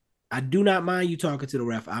 I do not mind you talking to the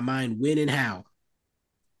ref. I mind when and how.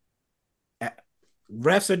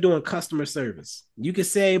 Refs are doing customer service. You can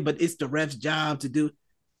say, but it's the ref's job to do.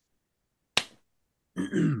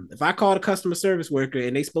 If I call a customer service worker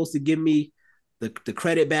and they supposed to give me the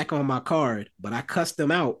credit back on my card, but I cussed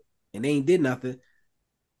them out and they ain't did nothing,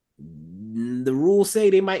 the rules say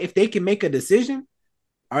they might, if they can make a decision,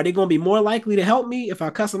 are they going to be more likely to help me if I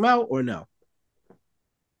cuss them out or no?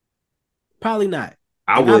 Probably not.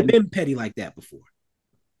 I've been petty like that before.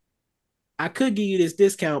 I could give you this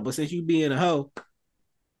discount, but since you being a hoe,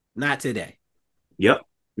 not today. Yep,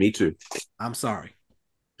 me too. I'm sorry.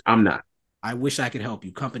 I'm not. I wish I could help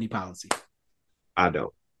you. Company policy. I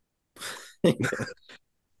don't.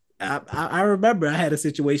 I remember I had a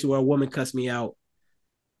situation where a woman cussed me out,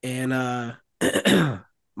 and I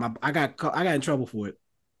got in trouble for it,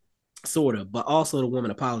 sort of. But also the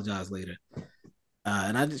woman apologized later,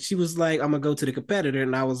 and she was like, "I'm gonna go to the competitor,"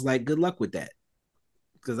 and I was like, "Good luck with that,"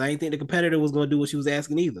 because I didn't think the competitor was gonna do what she was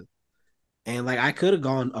asking either. And like I could have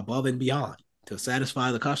gone above and beyond to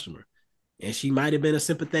satisfy the customer, and she might have been a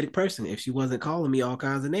sympathetic person if she wasn't calling me all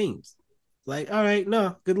kinds of names. Like, all right,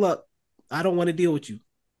 no, good luck. I don't want to deal with you.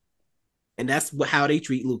 And that's how they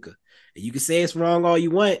treat Luka. And you can say it's wrong all you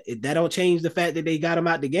want. That don't change the fact that they got him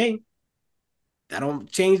out the game. That don't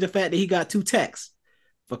change the fact that he got 2 texts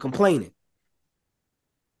for complaining.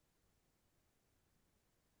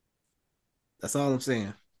 That's all I'm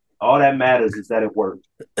saying. All that matters is that it worked.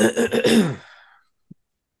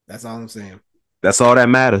 That's all I'm saying. That's all that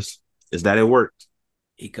matters is that it worked.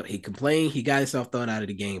 He complained. He got himself thrown out of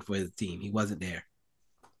the game for his team. He wasn't there.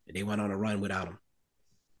 And they went on a run without him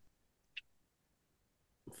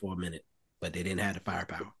for a minute, but they didn't have the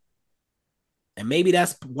firepower. And maybe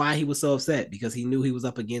that's why he was so upset, because he knew he was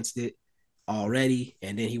up against it already,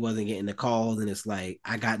 and then he wasn't getting the calls, and it's like,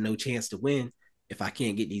 I got no chance to win if I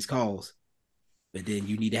can't get these calls. But then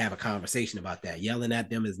you need to have a conversation about that. Yelling at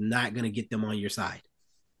them is not going to get them on your side.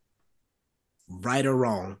 Right or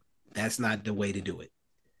wrong, that's not the way to do it.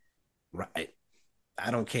 Right?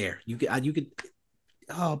 I don't care. You could.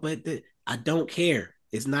 Oh, but I don't care.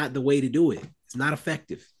 It's not the way to do it. It's not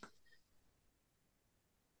effective.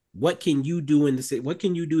 What can you do what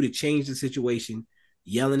can you do to change the situation?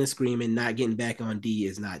 Yelling and screaming, not getting back on D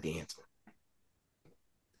is not the answer.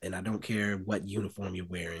 And I don't care what uniform you're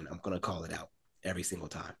wearing. I'm going to call it out every single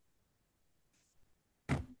time.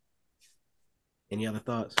 Any other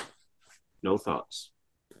thoughts? No thoughts.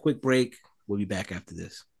 Quick break. We'll be back after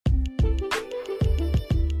this.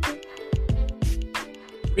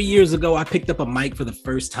 3 years ago, I picked up a mic for the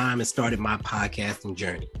first time and started my podcasting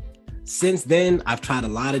journey. Since then, I've tried a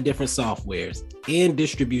lot of different softwares and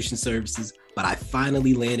distribution services, but I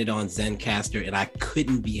finally landed on Zencastr and I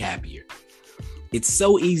couldn't be happier. It's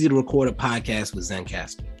so easy to record a podcast with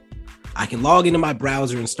Zencastr. I can log into my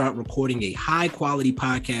browser and start recording a high quality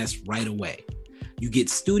podcast right away. You get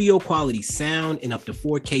studio quality sound and up to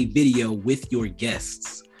 4K video with your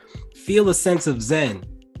guests. Feel a sense of Zen.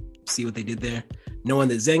 See what they did there? Knowing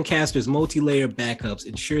that Zencastr's multi-layer backups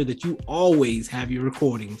ensure that you always have your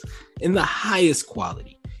recordings in the highest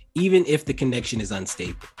quality, even if the connection is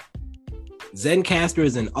unstable. Zencastr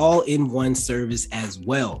is an all-in-one service as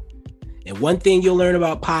well. And one thing you'll learn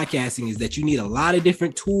about podcasting is that you need a lot of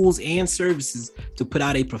different tools and services to put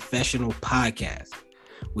out a professional podcast.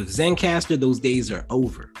 With Zencastr, those days are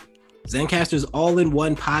over. Zencastr's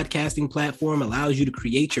all-in-one podcasting platform allows you to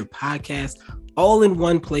create your podcast all in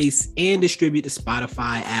one place and distribute to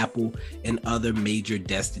Spotify, Apple, and other major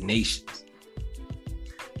destinations.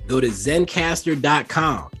 Go to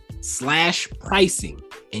zencastr.com/pricing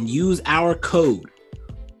and use our code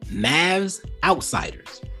Mavs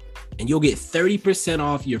Outsiders, and you'll get 30%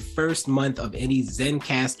 off your first month of any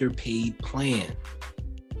Zencastr paid plan.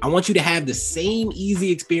 I want you to have the same easy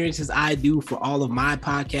experiences I do for all of my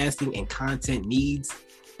podcasting and content needs.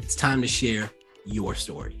 It's time to share your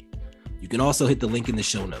story. You can also hit the link in the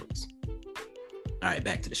show notes. All right,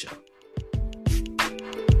 back to the show.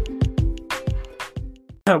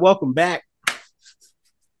 Welcome back.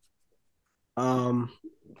 Man,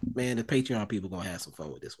 the Patreon people gonna have some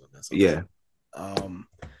fun with this one. That's okay. Yeah.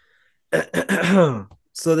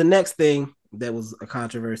 So the next thing that was a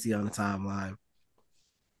controversy on the timeline,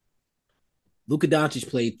 Luka Doncic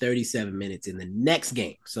played 37 minutes in the next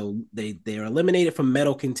game. So they are eliminated from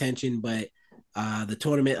medal contention, but the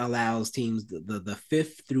tournament allows teams, the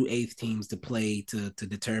 5th through 8th teams, to play to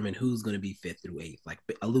determine who's going to be 5th through 8th, like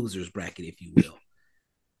a loser's bracket, if you will.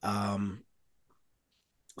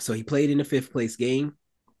 So he played in the 5th place game,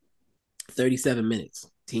 37 minutes.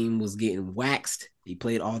 Team was getting waxed. He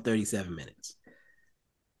played all 37 minutes.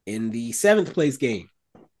 In the 7th place game,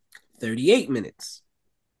 38 minutes.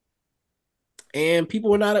 And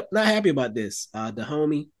people were not happy about this. The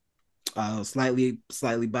homie,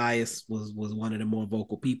 slightly biased, was one of the more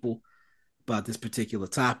vocal people about this particular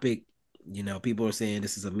topic. You know, people are saying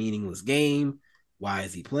this is a meaningless game. Why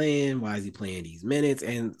is he playing? Why is he playing these minutes?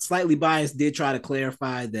 And slightly biased did try to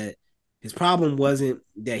clarify that his problem wasn't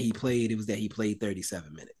that he played, it was that he played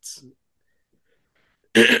 37 minutes.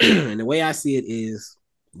 And the way I see it is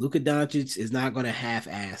Luka Doncic is not going to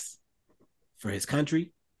half-ass for his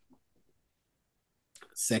country.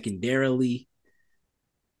 Secondarily,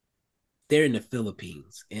 they're in the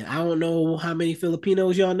Philippines. And I don't know how many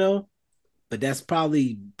Filipinos y'all know, but that's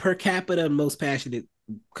probably per capita the most passionate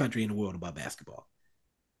country in the world about basketball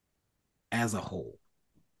as a whole.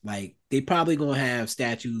 Like, they probably gonna have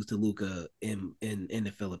statues to Luka in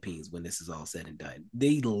the Philippines when this is all said and done.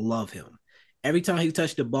 They love him. Every time he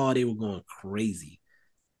touched the ball, they were going crazy.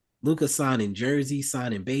 Luka signing jerseys,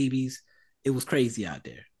 signing babies. It was crazy out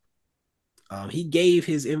there. He gave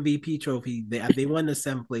his MVP trophy. They won the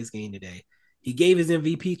 7th place game today. He gave his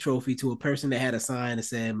MVP trophy to a person that had a sign that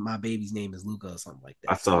said, "My baby's name is Luka," or something like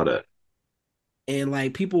that. I saw that. And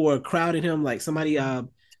like, people were crowding him. Like, somebody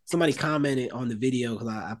commented on the video because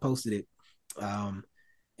I posted it.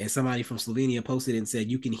 And somebody from Slovenia posted it and said,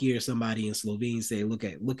 you can hear somebody in Slovene say, look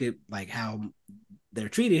at like how they're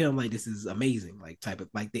treating him. Like, this is amazing. Like, type of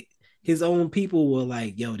like his own people were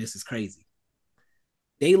like, yo, this is crazy.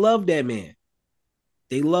 They love that man.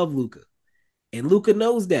 They love Luka. And Luka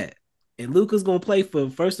knows that. And Luka's going to play for,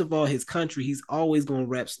 first of all, his country. He's always going to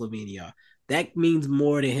rep Slovenia. That means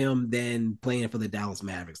more to him than playing for the Dallas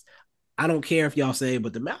Mavericks. I don't care if y'all say,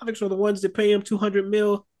 but the Mavericks are the ones that pay him $200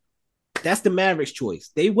 million. That's the Mavericks'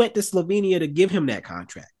 choice. They went to Slovenia to give him that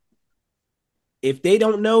contract. If they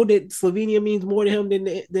don't know that Slovenia means more to him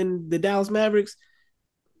than the Dallas Mavericks,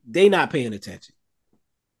 they not paying attention.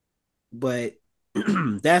 But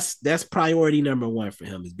that's priority number one for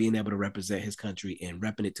him is being able to represent his country and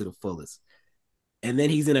repping it to the fullest. And then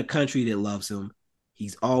he's in a country that loves him.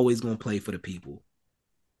 He's always going to play for the people,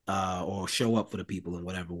 or show up for the people in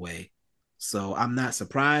whatever way. So I'm not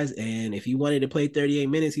surprised. And if he wanted to play 38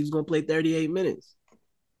 minutes, he was going to play 38 minutes.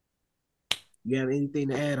 You have anything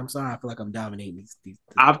to add? I'm sorry, I feel like I'm dominating these.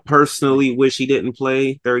 I personally wish he didn't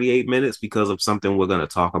play 38 minutes because of something we're going to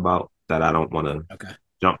talk about that I don't want to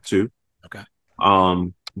jump to. Okay.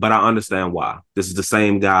 But I understand why. This is the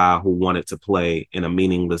same guy who wanted to play in a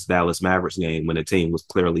meaningless Dallas Mavericks game when the team was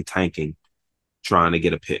clearly tanking, trying to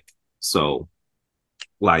get a pick. So,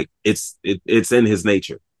 like, it's in his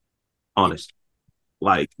nature, honestly.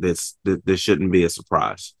 Like, this shouldn't be a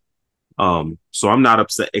surprise. So I'm not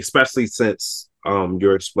upset, especially since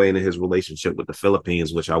you're explaining his relationship with the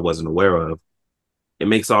Philippines, which I wasn't aware of. It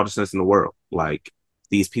makes all the sense in the world. Like,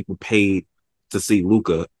 these people paid to see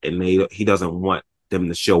Luka, and he doesn't want them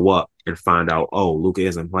to show up and find out, oh, Luka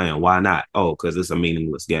isn't playing. Why not? Oh, because it's a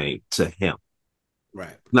meaningless game to him.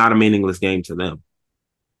 Right. Not a meaningless game to them.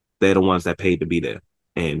 They're the ones that paid to be there.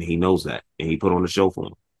 And he knows that. And he put on the show for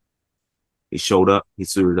them. He showed up, he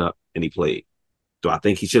suited up, and he played. Do I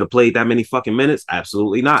think he should have played that many fucking minutes?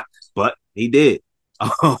 Absolutely not. But he did.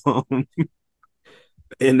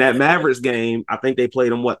 In that Mavericks game, I think they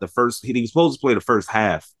played him he was supposed to play the first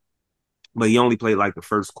half, but he only played like the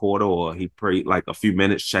first quarter, or he played like a few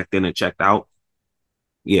minutes, checked in and checked out.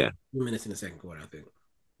 Yeah. A few minutes in the second quarter, I think.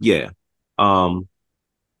 Yeah.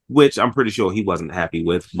 Which I'm pretty sure he wasn't happy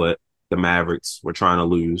with, but the Mavericks were trying to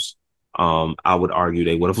lose. I would argue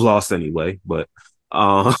they would have lost anyway, but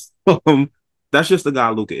that's just the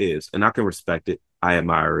guy Luka is, and I can respect it. I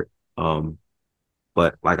admire it.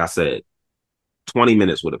 But like I said, 20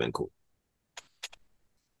 minutes would have been cool.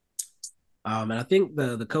 And I think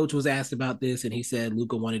the coach was asked about this, and he said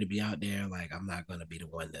Luka wanted to be out there. Like, I'm not going to be the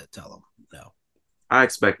one to tell him no. I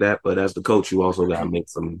expect that, but as the coach, you also got to make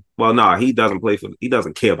some. Well, no, he doesn't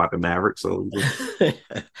care about the Mavericks. So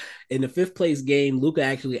in the fifth place game, Luka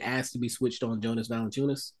actually asked to be switched on Jonas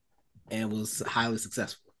Valanciunas and was highly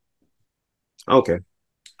successful. Okay.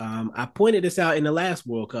 I pointed this out in the last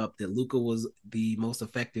World Cup that Luka was the most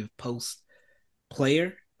effective post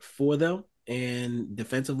player for them and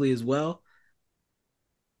defensively as well.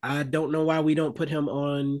 I don't know why we don't put him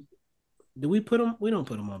on. Do we put him? We don't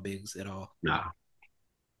put him on bigs at all. Nah.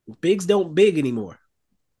 Bigs don't big anymore.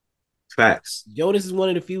 Facts. Jonas is one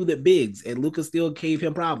of the few that bigs, and Luka still gave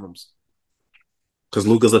him problems. Because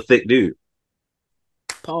Luka's a thick dude.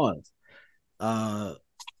 Pause. But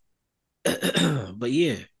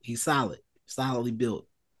yeah, he's solidly built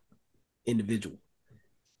individual.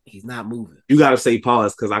 He's not moving. You got to say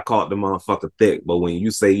pause because I called the motherfucker thick, but when you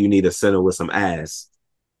say you need a center with some ass.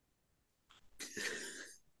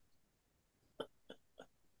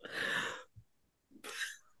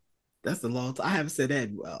 That's the long time. I haven't said that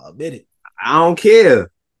in a minute. I don't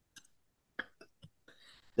care.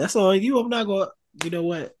 That's on you. I'm not going to, you know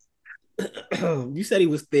what? You said he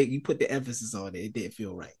was thick. You put the emphasis on it. It didn't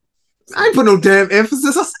feel right. So, I ain't put no damn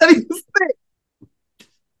emphasis. I said he was thick.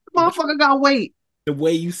 The motherfucker got weight. The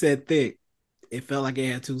way you said thick, it felt like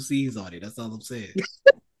it had two C's on it. That's all I'm saying.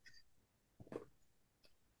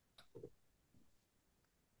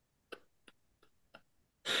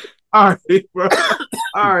 All right, bro.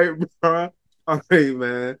 All right, bro. All right,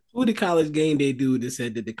 man. Who the college game day dude that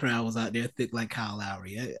said that the crowd was out there thick like Kyle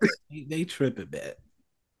Lowry? They tripping, man.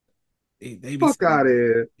 They Fuck out of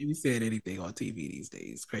here. They be saying anything on TV these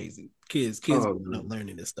days. It's crazy. Kids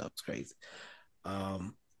learning this stuff. It's crazy.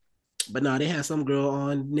 But no, they had some girl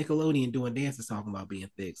on Nickelodeon doing dances talking about being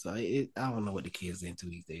thick. So I don't know what the kids into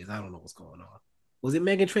these days. I don't know what's going on. Was it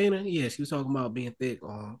Megan Trainor? Yeah, she was talking about being thick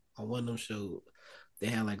on one of them shows. They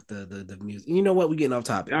had like the music. You know what? We getting off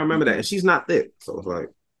topic. I remember that, and she's not thick. So it's like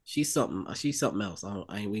she's something else.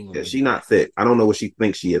 She's not thick. I don't know what she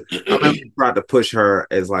thinks she is. I remember she tried to push her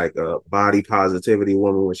as like a body positivity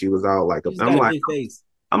woman when she was out. Like I'm like,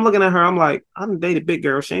 I'm looking at her. I'm like, I done dated big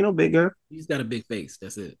girl. She ain't no big girl. She's got a big face.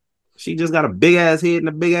 That's it. She just got a big ass head and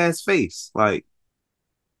a big ass face. Like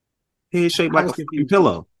head shaped like a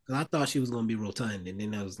pillow. I thought she was gonna be rotund, and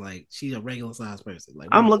then I was like, she's a regular sized person. Like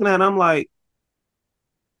I'm looking at her, I'm like,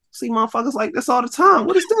 see motherfuckers like this all the time.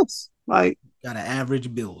 What is this? Like got an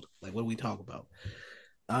average build. Like what do we talk about?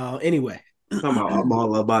 Anyway. I'm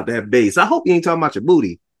all about that base. I hope you ain't talking about your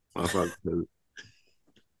booty. Motherfucker.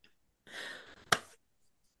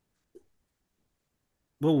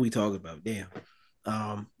 What were we talking about? Damn.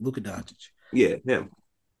 Luka Doncic. Yeah, him.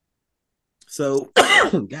 So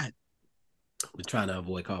God. We're trying to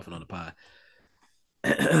avoid coughing on the pod.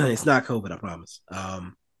 It's not COVID, I promise.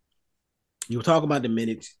 You were talking about the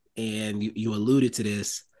minutes, and you alluded to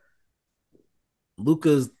this.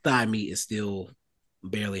 Luka's thigh meat is still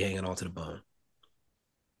barely hanging on to the bone.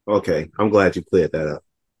 Okay, I'm glad you cleared that up.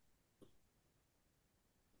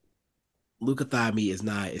 Luka thigh meat is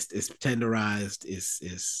not. It's tenderized.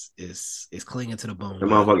 It's clinging to the bone. The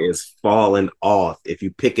motherfucker is falling off. If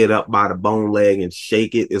you pick it up by the bone leg and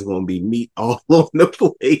shake it, it's gonna be meat all over the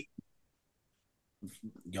plate.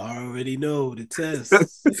 Y'all already know the test.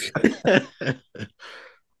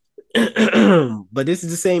 But this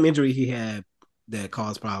is the same injury he had that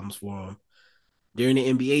caused problems for him during the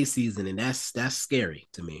NBA season, and that's scary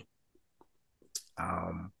to me.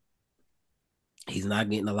 He's not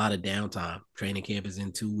getting a lot of downtime. Training camp is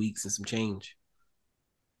in 2 weeks and some change.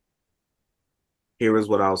 Here is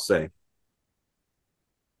what I'll say.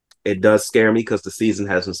 It does scare me because the season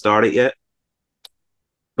hasn't started yet,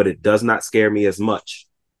 but it does not scare me as much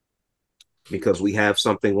because we have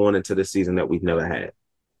something going into this season that we've never had.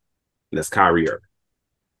 And that's Kyrie Irving.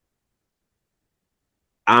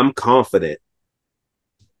 I'm confident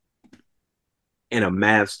in a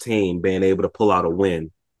Mavs team being able to pull out a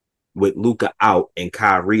win with Luka out and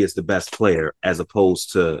Kyrie is the best player as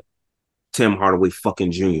opposed to Tim Hardaway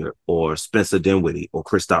fucking Jr. or Spencer Dinwiddie or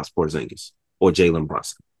Kristaps Porzingis or Jalen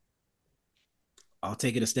Brunson. I'll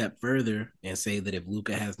take it a step further and say that if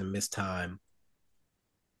Luka has to miss time,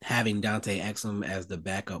 having Dante Exum as the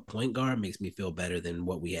backup point guard makes me feel better than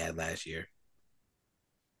what we had last year.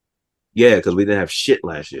 Yeah, because we didn't have shit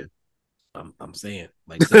last year. I'm saying,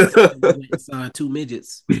 like, we signed 2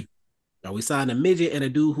 midgets. Or we signed a midget and a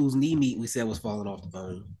dude whose knee meat we said was falling off the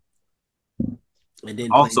bone. And then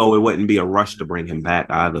also, it wouldn't be a rush to bring him back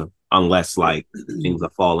either, unless like things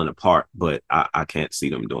are falling apart. But I can't see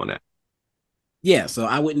them doing that. Yeah, so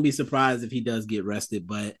I wouldn't be surprised if he does get rested,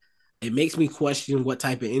 but it makes me question what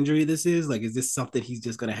type of injury this is. Like, is this something he's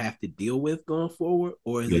just going to have to deal with going forward,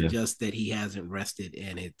 or is it just that he hasn't rested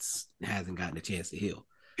and hasn't gotten a chance to heal?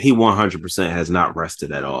 He 100% has not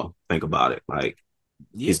rested at all. Think about it. Like,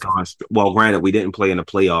 he's gone. Well, granted, we didn't play in the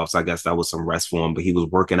playoffs. I guess that was some rest for him, but he was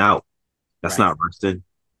working out. That's not resting.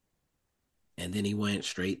 And then he went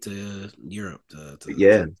straight to Europe.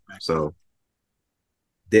 So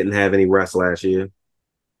didn't have any rest last year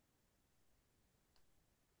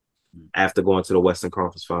after going to the Western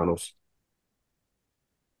Conference Finals.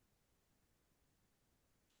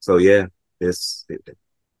 So yeah,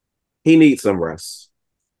 he needs some rest.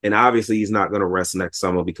 And obviously he's not going to rest next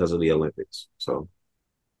summer because of the Olympics. So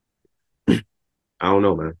I don't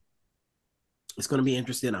know, man. It's going to be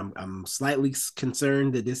interesting. I'm slightly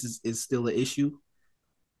concerned that this is still an issue,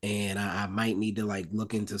 and I might need to like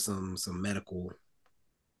look into some medical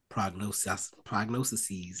prognoses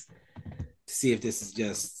to see if this is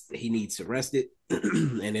just he needs to rest it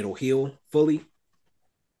and it'll heal fully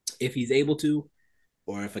if he's able to,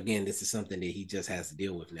 or if again this is something that he just has to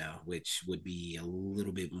deal with now, which would be a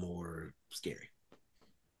little bit more scary.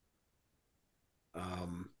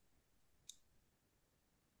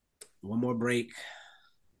 One more break.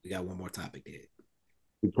 We got one more topic to hit.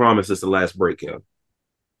 We promise it's the last break, yo.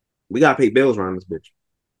 We got to pay bills around this bitch.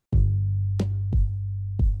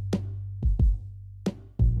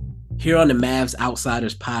 Here on the Mavs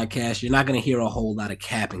Outsiders podcast, you're not going to hear a whole lot of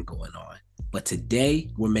capping going on. But today,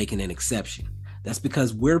 we're making an exception. That's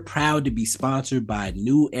because we're proud to be sponsored by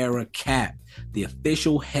New Era Cap, the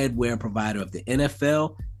official headwear provider of the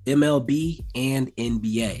NFL, MLB, and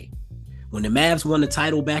NBA. When the Mavs won the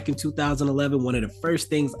title back in 2011, one of the first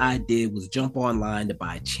things I did was jump online to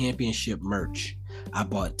buy championship merch. I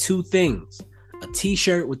bought 2 things, a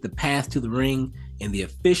t-shirt with the path to the ring and the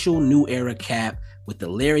official New Era cap with the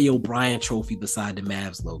Larry O'Brien trophy beside the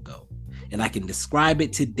Mavs logo. And I can describe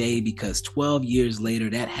it today because 12 years later,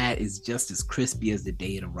 that hat is just as crispy as the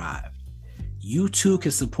day it arrived. You too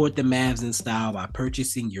can support the Mavs in style by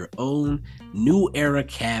purchasing your own New Era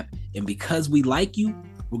cap. And because we like you,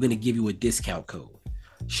 we're going to give you a discount code.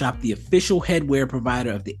 Shop the official headwear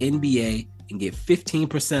provider of the NBA and get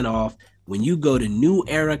 15% off when you go to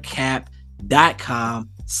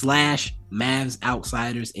neweracap.com/Mavs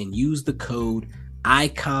Outsiders and use the code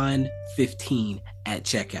ICON15 at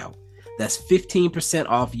checkout. That's 15%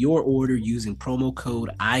 off your order using promo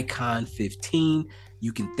code ICON15.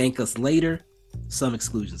 You can thank us later. Some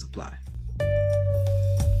exclusions apply.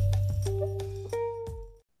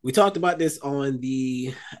 We talked about this on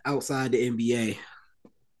the Outside the NBA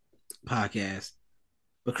podcast,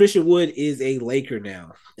 but Christian Wood is a Laker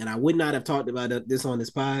now, and I would not have talked about this on this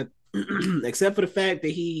pod except for the fact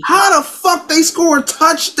that How the fuck they score a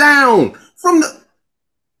touchdown from the...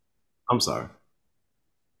 I'm sorry.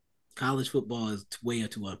 College football is way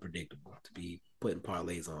too unpredictable to be putting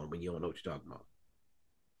parlays on when you don't know what you're talking about.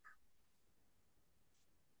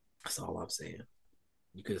 That's all I'm saying.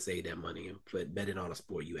 You could have saved that money and bet it on a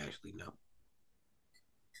sport you actually know.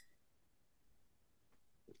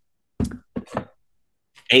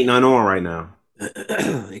 Ain't none on right now.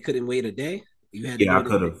 They couldn't wait a day. You had. Yeah, I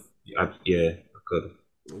could have. I could have.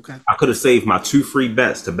 Okay. I could have saved my 2 free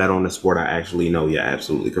bets to bet on the sport I actually know. You're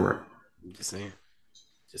absolutely correct. I'm just saying.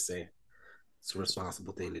 It's a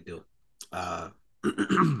responsible thing to do.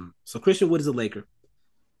 So Christian Wood is a Laker.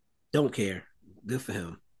 Don't care. Good for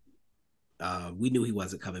him. We knew he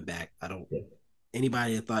wasn't coming back.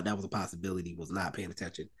 Anybody that thought that was a possibility was not paying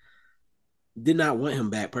attention. Did not want him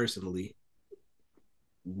back personally.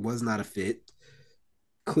 Was not a fit.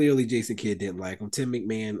 Clearly, Jason Kidd didn't like him. Tim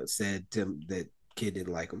McMahon said that Kidd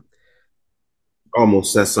didn't like him.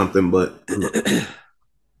 Almost said something, but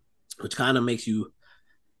which kind of makes you.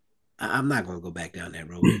 I'm not going to go back down that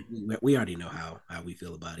road. We already know how we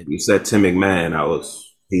feel about it. You said Tim McMahon.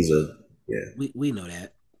 We know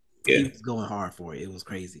that. Yeah. He was going hard for it. It was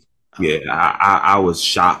crazy. Yeah, I was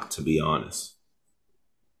shocked, to be honest.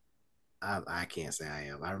 I can't say I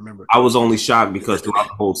am. I remember. I was only shocked because throughout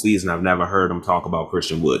the whole season, I've never heard him talk about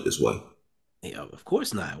Christian Wood this way. Yeah, of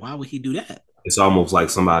course not. Why would he do that? It's almost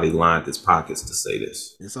like somebody lined his pockets to say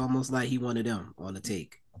this. It's almost like he wanted them on the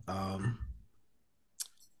take.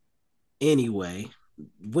 Anyway,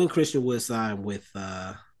 when Christian Wood signed with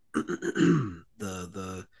the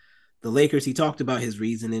Lakers, he talked about his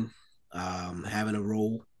reasoning, having a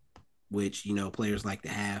role, which players like to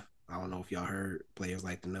have. I don't know if y'all heard. Players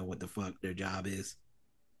like to know what the fuck their job is.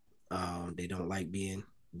 They don't like being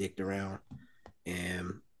dicked around,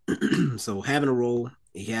 and so having a role.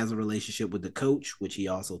 He has a relationship with the coach, which he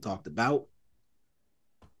also talked about.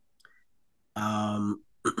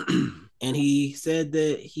 And he said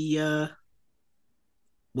that he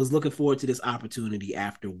was looking forward to this opportunity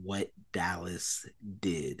after what Dallas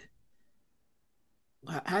did.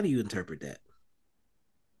 How do you interpret that?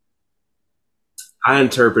 I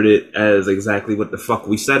interpret it as exactly what the fuck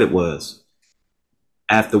we said it was.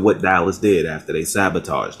 After what Dallas did, after they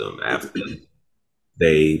sabotaged him, after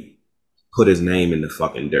they put his name in the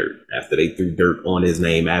fucking dirt, after they threw dirt on his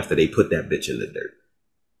name, after they put that bitch in the dirt.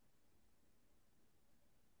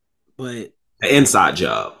 But an inside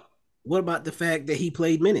job. What about the fact that he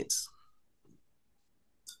played minutes?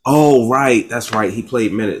 Oh, right. That's right. He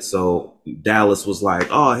played minutes. So Dallas was like,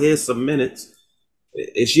 oh, here's some minutes.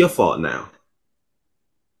 It's your fault now.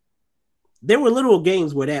 There were literal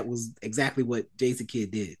games where that was exactly what Jason Kidd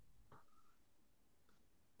did.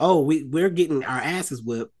 Oh, we're getting our asses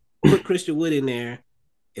whipped. Put Christian Wood in there.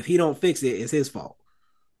 If he don't fix it, it's his fault.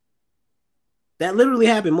 That literally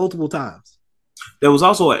happened multiple times. There was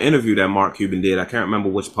also an interview that Mark Cuban did. I can't remember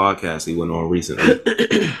which podcast he went on recently.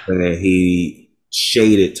 Where he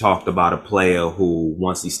talked about a player who,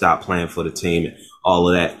 once he stopped playing for the team and all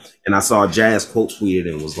of that. And I saw Jazz quote tweeted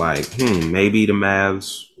and was like, maybe the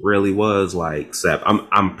Mavs really was like,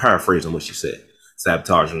 I'm paraphrasing what she said,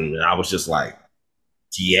 sabotaging. And I was just like,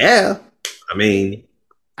 yeah. I mean,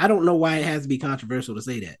 I don't know why it has to be controversial to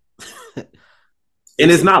say that. And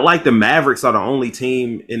it's not like the Mavericks are the only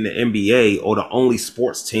team in the NBA or the only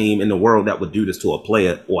sports team in the world that would do this to a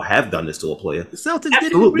player or have done this to a player. The Celtics Absolutely did it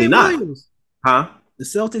to Grant Williams. Huh? The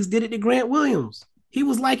Celtics did it to Grant Williams. He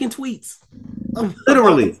was liking tweets.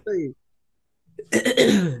 Literally.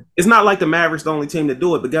 It's not like the Mavericks the only team to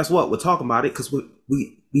do it, but guess what? We're talking about it because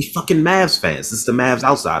we fucking Mavs fans. This is the Mavs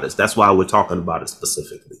outsiders. That's why we're talking about it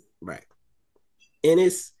specifically. Right. And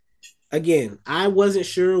it's, again, I wasn't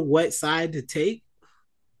sure what side to take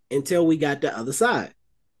until we got the other side.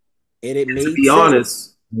 And it made sense. To be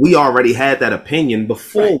honest, we already had that opinion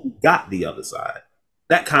before we got the other side.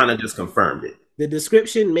 That kind of just confirmed it. The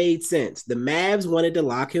description made sense. The Mavs wanted to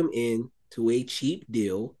lock him in to a cheap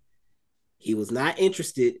deal. He was not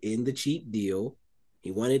interested in the cheap deal.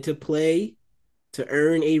 He wanted to play to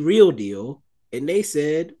earn a real deal. And they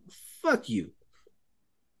said, fuck you.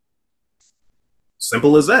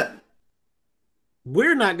 Simple as that.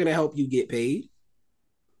 We're not going to help you get paid.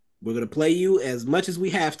 We're going to play you as much as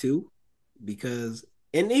we have to because,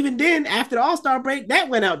 and even then, after the All-Star break, that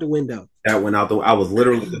went out the window. I was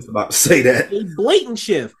literally just about to say that. A blatant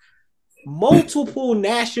shift. Multiple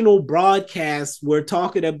national broadcasts were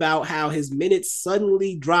talking about how his minutes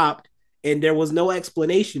suddenly dropped and there was no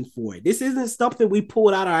explanation for it. This isn't something we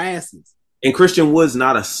pulled out our asses. And Christian Wood's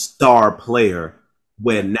not a star player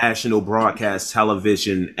where national broadcast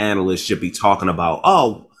television analysts should be talking about,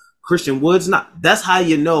 oh, Christian Wood's not. That's how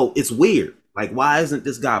you know it's weird. Like, why isn't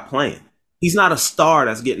this guy playing? He's not a star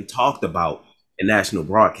that's getting talked about in national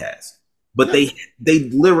broadcasts. But they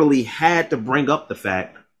literally had to bring up the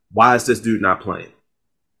fact, why is this dude not playing?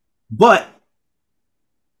 But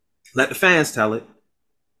let the fans tell it.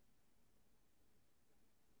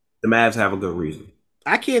 The Mavs have a good reason.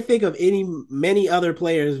 I can't think of many other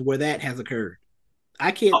players where that has occurred.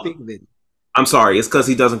 I can't think of it. I'm sorry. It's because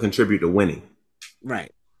he doesn't contribute to winning.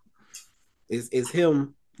 Right. It's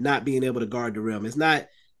him not being able to guard the rim. It's not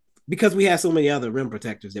because we have so many other rim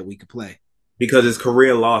protectors that we could play. Because his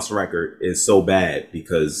career loss record is so bad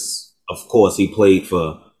because, of course, he played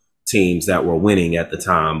for teams that were winning at the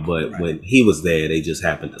time, but when he was there, they just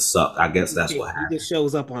happened to suck. I guess that's what happened. He just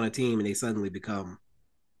shows up on a team and they suddenly become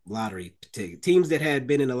lottery teams that had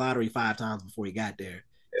been in the lottery 5 times before he got there.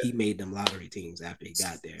 Yeah. He made them lottery teams after he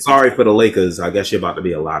got there. Sorry for the Lakers. I guess you're about to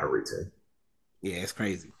be a lottery team. Yeah, it's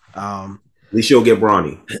crazy. At least you'll get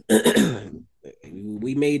Bronny.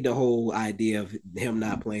 We made the whole idea of him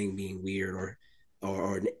not playing being weird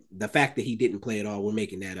or the fact that he didn't play at all. We're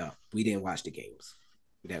making that up. We didn't watch the games.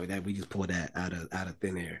 That we just pulled that out of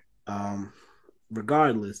thin air.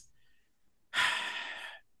 Regardless,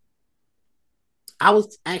 I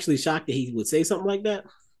was actually shocked that he would say something like that.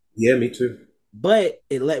 Yeah, me too. But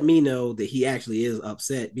it let me know that he actually is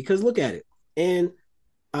upset because look at it. And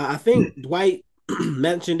I think Dwight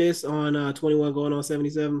mentioned this on 21 going on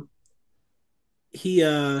 77.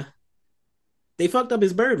 They fucked up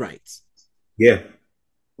his bird rights. Yeah.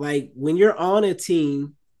 Like when you're on a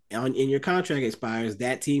team and your contract expires,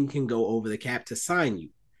 that team can go over the cap to sign you.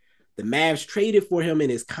 The Mavs traded for him in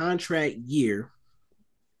his contract year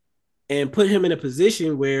and put him in a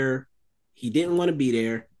position where he didn't want to be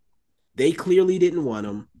there. They clearly didn't want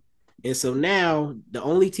him. And so now the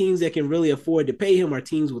only teams that can really afford to pay him are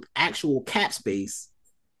teams with actual cap space.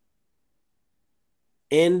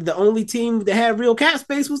 And the only team that had real cap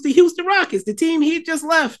space was the Houston Rockets, the team he just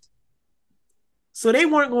left. So they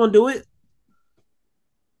weren't going to do it.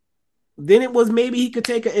 Then it was maybe he could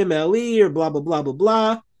take an MLE or blah, blah, blah, blah,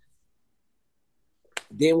 blah.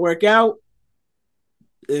 Didn't work out.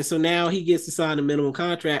 And so now he gets to sign a minimum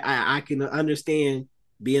contract. I can understand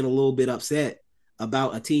being a little bit upset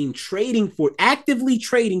about a team actively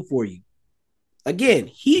trading for you. Again,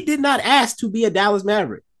 he did not ask to be a Dallas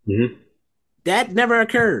Maverick. Mm-hmm. That never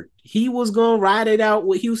occurred. He was going to ride it out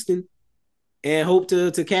with Houston and hope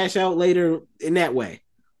to cash out later in that way.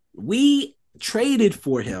 We traded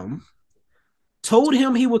for him, told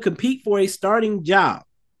him he would compete for a starting job.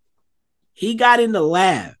 He got in the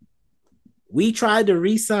lab. We tried to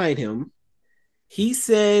re-sign him. He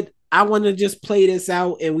said, I want to just play this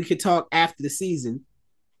out and we could talk after the season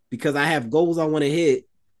because I have goals I want to hit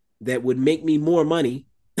that would make me more money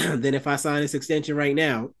than if I sign this extension right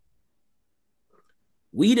now.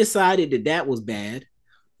 We decided that was bad.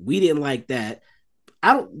 We didn't like that.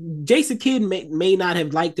 Jason Kidd may not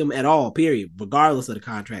have liked him at all, period, regardless of the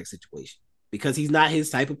contract situation, because he's not his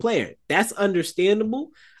type of player. That's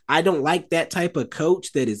understandable. I don't like that type of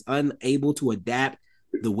coach that is unable to adapt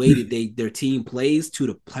the way that their team plays to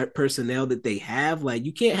the personnel that they have. Like,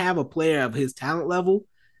 you can't have a player of his talent level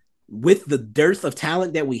with the dearth of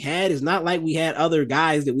talent that we had. It's not like we had other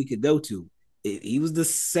guys that we could go to. He was the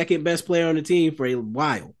second best player on the team for a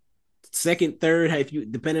while. Second, third,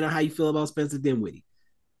 depending on how you feel about Spencer Dinwiddie.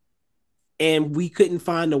 And we couldn't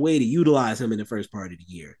find a way to utilize him in the first part of the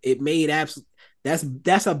year. It made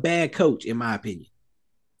that's a bad coach, in my opinion.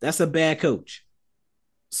 That's a bad coach.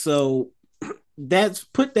 So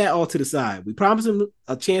put that all to the side. We promised him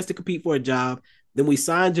a chance to compete for a job. Then we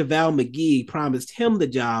signed JaVale McGee, promised him the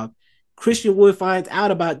job. Christian Wood finds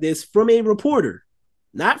out about this from a reporter,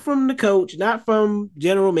 not from the coach, not from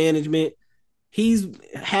general management. He's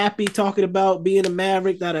happy talking about being a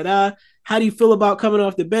Maverick, da-da-da. How do you feel about coming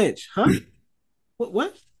off the bench? Huh?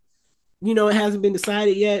 What? You know, it hasn't been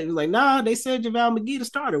decided yet. It was like, nah, they said JaVale McGee the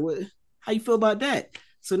starter. How you feel about that?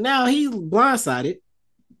 So now he's blindsided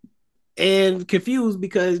and confused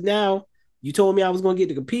because now you told me I was going to get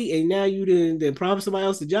to compete and now you didn't promise somebody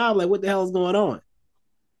else a job. Like, what the hell is going on?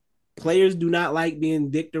 Players do not like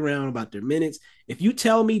being dicked around about their minutes. If you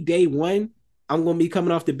tell me day one, I'm going to be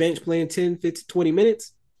coming off the bench playing 10, 15, 20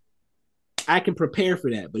 minutes, I can prepare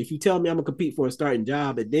for that. But if you tell me I'm going to compete for a starting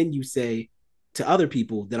job and then you say to other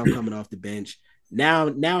people that I'm coming off the bench, now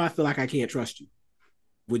I feel like I can't trust you.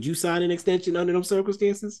 Would you sign an extension under those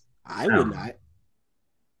circumstances? I would not.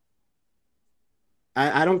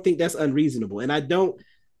 I don't think that's unreasonable. And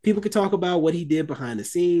people could talk about what he did behind the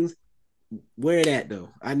scenes. Where that though?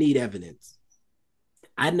 I need evidence.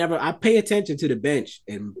 I pay attention to the bench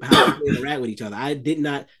and how people interact with each other.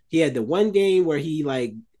 He had the one game where he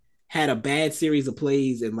like had a bad series of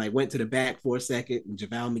plays and like went to the back for a second and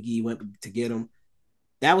JaVale McGee went to get him.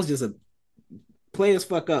 That was just Players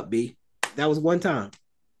fuck up, B. That was one time.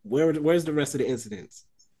 Where's the rest of the incidents?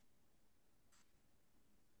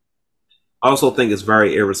 I also think it's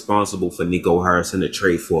very irresponsible for Nico Harrison to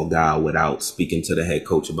trade for a guy without speaking to the head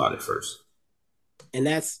coach about it first. And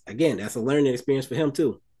that's a learning experience for him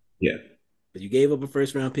too. Yeah. But you gave up a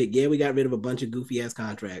first round pick. Yeah, we got rid of a bunch of goofy ass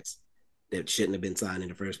contracts that shouldn't have been signed in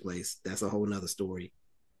the first place. That's a whole nother story.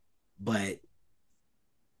 But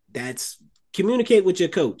that's communicate with your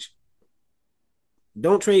coach.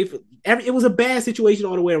 Don't trade for it was a bad situation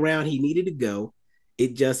all the way around. He needed to go.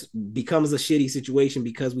 It just becomes a shitty situation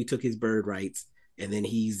because we took his bird rights, and then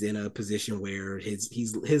he's in a position where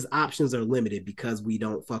his options are limited because we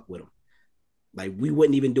don't fuck with him. Like, we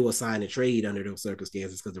wouldn't even do a sign and trade under those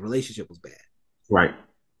circumstances because the relationship was bad. Right.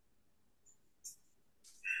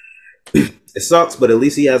 It sucks, but at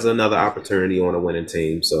least he has another opportunity on a winning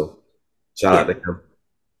team. So shout out to him.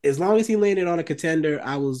 As long as he landed on a contender,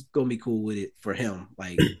 I was gonna be cool with it for him.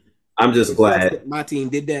 Like, I'm just glad my team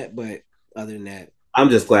did that, but other than that, I'm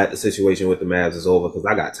just glad the situation with the Mavs is over because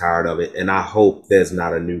I got tired of it, and I hope there's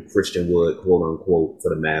not a new Christian Wood, quote unquote, for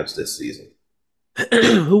the Mavs this season.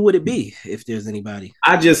 Who would it be if there's anybody?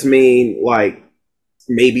 I just mean, like,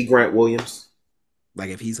 maybe Grant Williams. Like,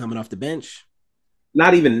 if he's coming off the bench?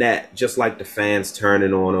 Not even that. Just like the fans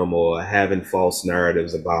turning on him or having false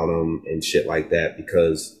narratives about him and shit like that.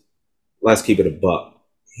 Because let's keep it a buck.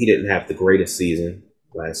 He didn't have the greatest season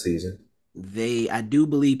last season. I do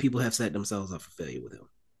believe people have set themselves up for failure with him.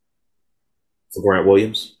 For Grant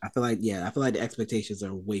Williams? I feel like the expectations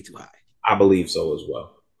are way too high. I believe so as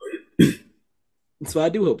well. So I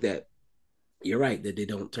do hope that you're right, that they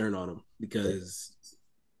don't turn on him, because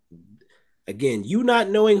again, you not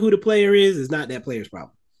knowing who the player is not that player's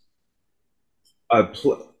problem.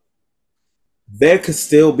 There could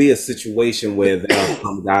still be a situation where there are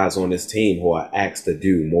some guys on this team who are asked to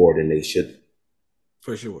do more than they should.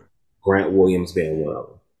 For sure. Grant Williams being one of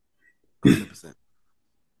them. 100%.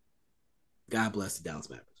 God bless the Dallas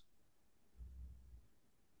Mavericks.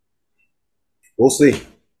 We'll see.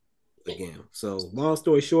 Again, so long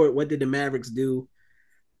story short, what did the Mavericks do?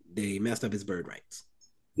 They messed up his bird rights.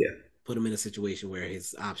 Yeah. Put him in a situation where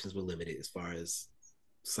his options were limited as far as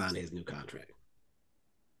signing his new contract.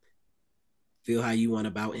 Feel how you want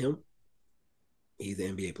about him. He's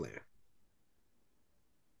an NBA player.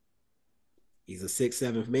 He's a 6th,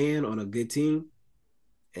 7th man on a good team,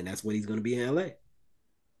 and that's what he's going to be in LA.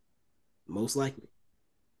 Most likely.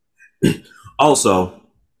 Also,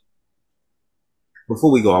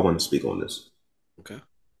 before we go, I want to speak on this. Okay.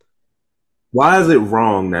 Why is it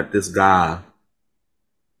wrong that this guy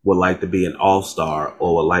would like to be an all-star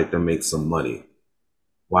or would like to make some money?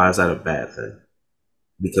 Why is that a bad thing?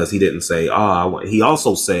 Because he didn't say, he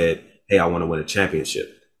also said, hey, I want to win a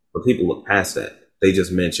championship. But people look past that. They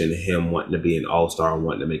just mentioned him wanting to be an all-star and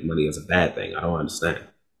wanting to make money as a bad thing. I don't understand.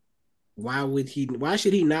 Why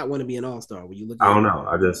should he not want to be an all-star when you look at I don't know.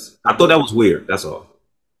 I thought that was weird. That's all.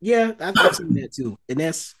 Yeah, I've seen that too. And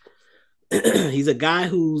that's he's a guy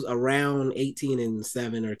who's around 18 and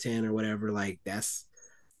 7 or 10 or whatever. Like, that's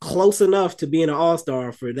close enough to being an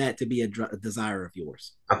all-star for that to be a desire of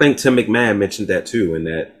yours. I think Tim McMahon mentioned that too, and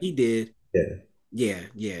that he did. Yeah.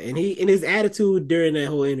 And his attitude during that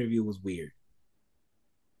whole interview was weird.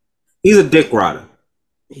 He's a dick rider.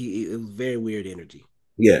 It was very weird energy.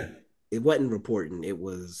 Yeah. It wasn't reporting. It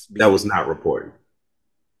was that was not reporting.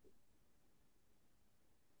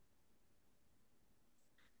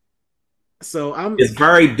 So it's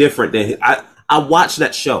very different than I watched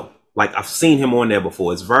that show. Like, I've seen him on there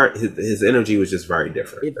before. It's his energy was just very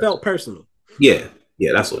different. It felt personal. Yeah,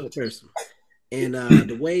 that's what it felt personal. And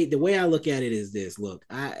the way I look at it is this. Look,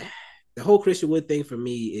 the whole Christian Wood thing for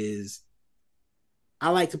me is I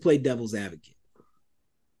like to play devil's advocate.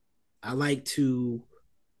 I like to,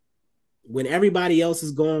 when everybody else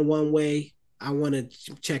is going one way, I want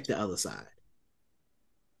to check the other side.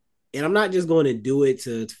 And I'm not just going to do it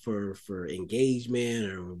for engagement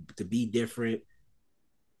or to be different.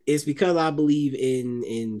 It's because I believe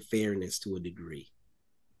in fairness to a degree.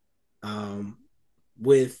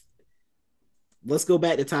 Let's go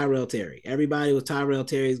back to Tyrell Terry. Everybody was Tyrell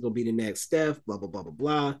Terry is going to be the next Steph, blah, blah, blah, blah,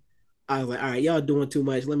 blah. I was like, all right, y'all doing too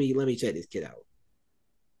much. Let me check this kid out.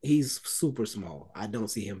 He's super small. I don't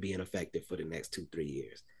see him being effective for the next 2-3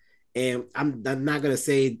 years. And I'm not going to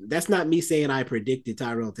say, that's not me saying I predicted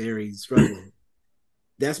Tyrell Terry struggling.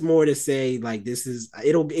 That's more to say, like,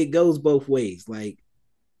 it goes both ways. Like,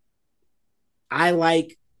 I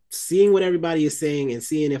like seeing what everybody is saying and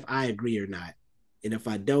seeing if I agree or not. And if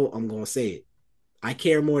I don't, I'm going to say it. I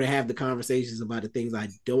care more to have the conversations about the things I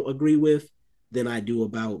don't agree with than I do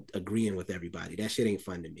about agreeing with everybody. That shit ain't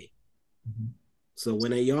fun to me. So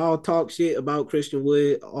when y'all talk shit about Christian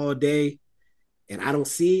Wood all day, and I don't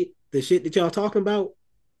see the shit that y'all talking about,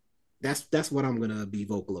 that's what I'm gonna be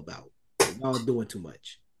vocal about. Y'all doing too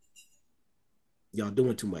much. Y'all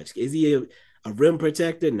doing too much. Is he a rim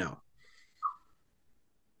protector? No.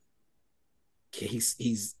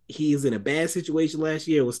 He's in a bad situation last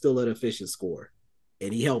year. Was still an efficient scorer,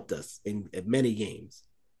 and he helped us in many games.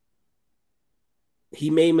 He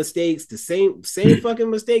made mistakes, the same fucking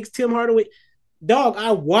mistakes Tim Hardaway. Dog,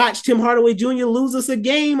 I watched Tim Hardaway Jr. lose us a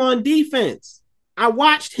game on defense. I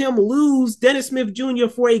watched him lose Dennis Smith Jr.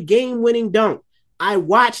 for a game-winning dunk. I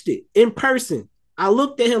watched it in person. I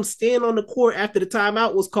looked at him stand on the court after the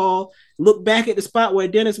timeout was called, look back at the spot where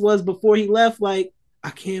Dennis was before he left, like, I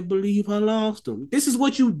can't believe I lost him. This is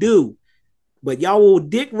what you do. But y'all will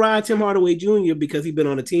dick ride Tim Hardaway Jr. because he's been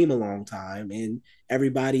on the team a long time and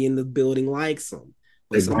everybody in the building likes him.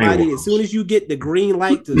 But somebody, as soon as you get the green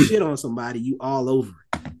light to shit on somebody, you all over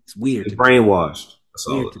it. It's weird. It's brainwashed. It's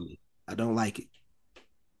weird to me. I don't like it.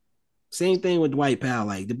 Same thing with Dwight Powell.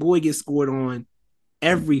 Like, the boy gets scored on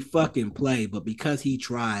every fucking play, but because he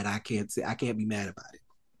tried, I can't be mad about it.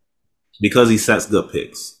 Because he sets good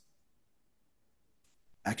picks.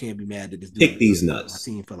 I can't be mad that this dude pick these nuts. I've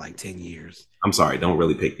seen for like 10 years. I'm sorry, don't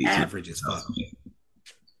really pick these. Average as fuck.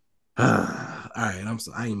 All right,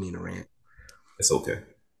 I ain't mean to rant. It's okay.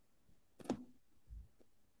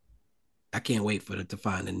 I can't wait for it to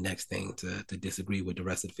find the next thing to disagree with the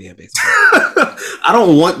rest of the fan base. I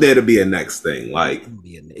don't want there to be a next thing. Like,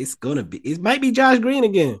 it's gonna be. It might be Josh Green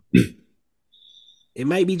again. It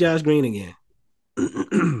might be Josh Green again.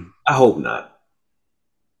 I hope not.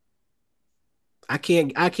 I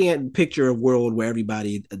can't picture a world where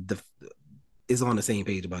everybody is on the same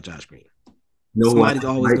page about Josh Green. Somebody's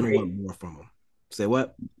always going to want more from him. Say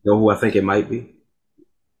what? You know who I think it might be?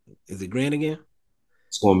 Is it Grant again?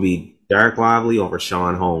 It's going to be Derek Lively over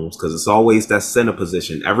Sean Holmes because it's always that center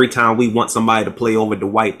position. Every time we want somebody to play over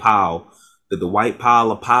Dwight Powell, the Dwight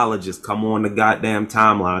Powell apologists come on the goddamn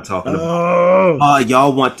timeline talking about,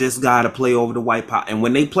 y'all want this guy to play over the Dwight Powell. And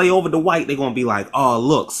when they play over the Dwight, they're going to be like, oh,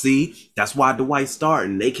 look, see, that's why Dwight's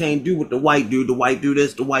starting. They can't do what Dwight do. Dwight do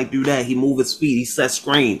this, Dwight do that. He move his feet. He sets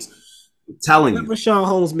screens. I'm telling you. Sean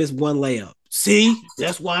Holmes missed one layup. See,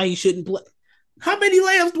 that's why he shouldn't play. How many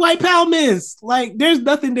layups Dwight Powell missed? Like, there's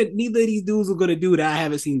nothing that neither of these dudes are going to do that I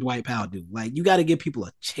haven't seen Dwight Powell do. Like, you got to give people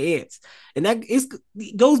a chance. And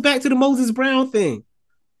it goes back to the Moses Brown thing.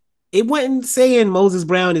 It wasn't saying Moses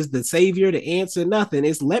Brown is the savior, the answer, nothing.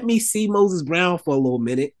 It's let me see Moses Brown for a little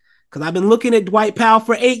minute because I've been looking at Dwight Powell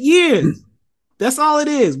for 8 years. That's all it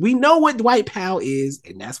is. We know what Dwight Powell is,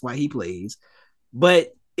 and that's why he plays.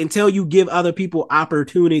 But until you give other people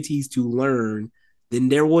opportunities to learn, then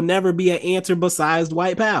there will never be an answer besides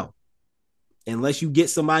Dwight Powell. Unless you get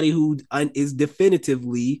somebody who is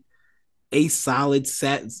definitively a solid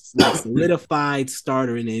solidified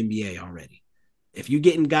starter in the NBA already. If you're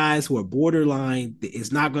getting guys who are borderline,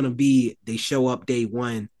 it's not going to be they show up day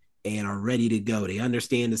one and are ready to go. They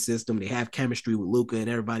understand the system. They have chemistry with Luka and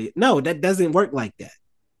everybody. No, that doesn't work like that.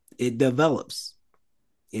 It develops.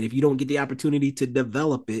 And if you don't get the opportunity to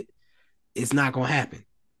develop it, it's not going to happen.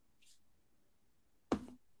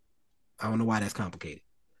 I don't know why that's complicated.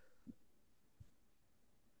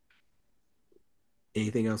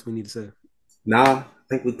 Anything else we need to say? Nah, I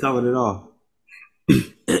think we covered it all.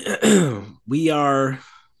 We are.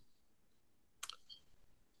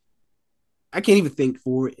 I can't even think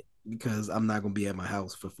for it because I'm not going to be at my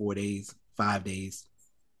house for 5 days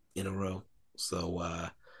in a row. So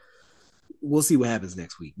we'll see what happens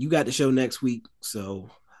next week. You got the show next week,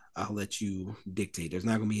 so I'll let you dictate. There's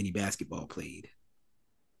not going to be any basketball played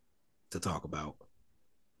to talk about.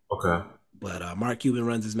 Okay. But Mark Cuban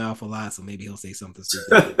runs his mouth a lot, so maybe he'll say something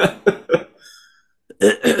stupid.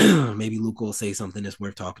 Maybe Luka will say something that's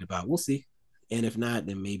worth talking about. We'll see. And if not,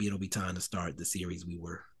 then maybe it'll be time to start the series we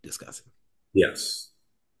were discussing. Yes.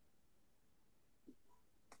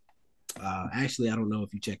 Actually, I don't know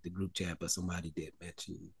if you checked the group chat, but somebody did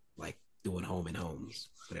mention like doing home and homes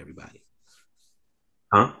with everybody.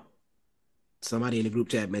 Huh? Somebody in the group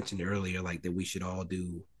chat mentioned earlier like that we should all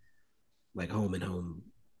do like home and home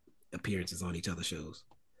appearances on each other's shows.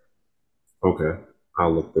 Okay.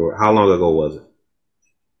 I'll look through it. How long ago was it?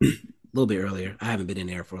 A little bit earlier. I haven't been in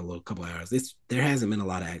there for a couple of hours. There hasn't been a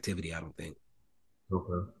lot of activity, I don't think.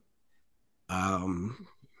 Okay. Oh,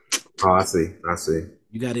 I see.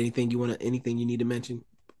 You got anything you need to mention?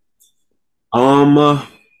 2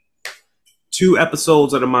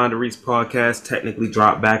 episodes of the Mind to Reach podcast technically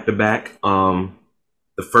dropped back to back.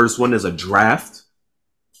 The first one is a draft.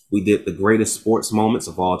 We did the greatest sports moments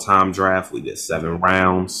of all time draft. We did 7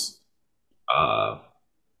 rounds.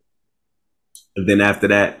 And then after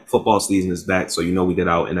that, football season is back. So, we did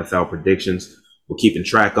our NFL predictions. We're keeping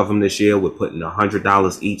track of them this year. We're putting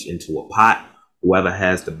 $100 each into a pot. Whoever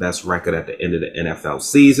has the best record at the end of the NFL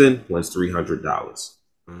season wins $300.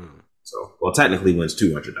 So, well, technically wins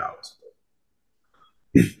 $200.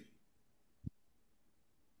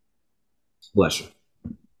 Bless you.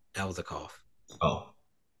 That was a cough. Oh.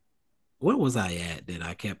 Where was I at that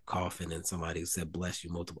I kept coughing and somebody said bless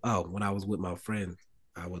you multiple? Oh, when I was with my friend,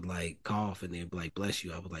 I would like cough and they'd be like, bless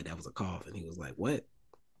you. I was like, that was a cough. And he was like, what?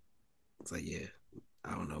 It's like, yeah,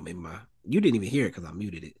 I don't know. Maybe you didn't even hear it because I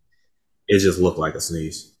muted it. It just looked like a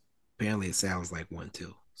sneeze. Apparently it sounds like one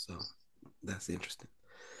too. So that's interesting.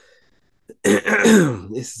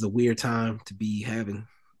 This is a weird time to be having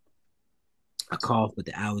a cough, but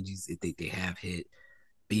the allergies they have hit.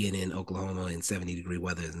 Being in Oklahoma in 70-degree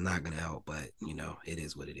weather is not going to help, but it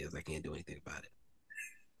is what it is. I can't do anything about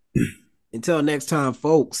it. Until next time,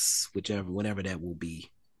 folks, whenever that will be,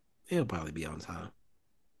 it'll probably be on time.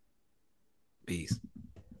 Peace.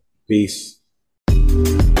 Peace.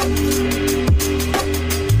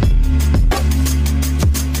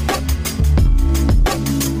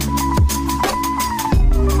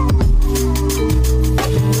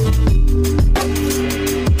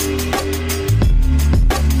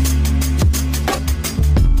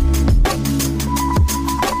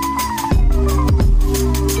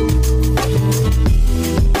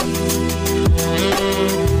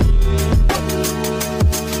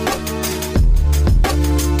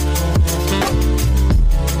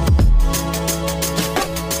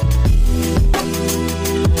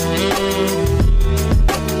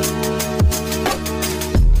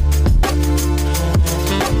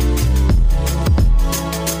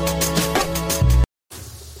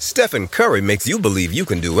 Stephen Curry makes you believe you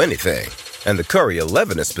can do anything. And the Curry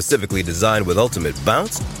 11 is specifically designed with ultimate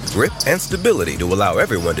bounce, grip, and stability to allow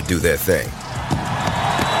everyone to do their thing.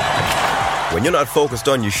 When you're not focused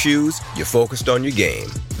on your shoes, you're focused on your game.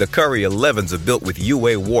 The Curry 11s are built with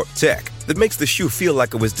UA Warp Tech that makes the shoe feel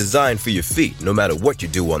like it was designed for your feet no matter what you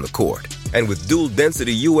do on the court. And with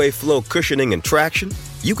dual-density UA Flow cushioning and traction,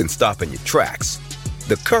 you can stop in your tracks.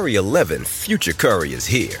 The Curry 11 Future Curry is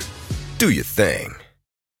here. Do your thing.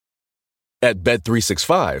 At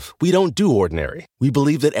Bet365, we don't do ordinary. We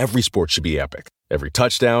believe that every sport should be epic. Every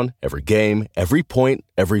touchdown, every game, every point,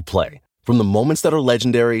 every play. From the moments that are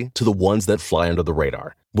legendary to the ones that fly under the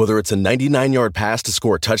radar. Whether it's a 99-yard pass to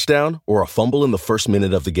score a touchdown or a fumble in the first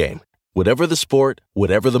minute of the game. Whatever the sport,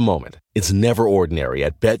 whatever the moment, it's never ordinary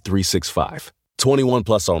at Bet365. 21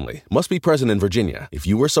 plus only. Must be present in Virginia. If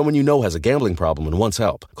you or someone you know has a gambling problem and wants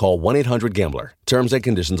help, call 1-800-GAMBLER. Terms and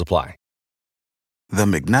conditions apply. The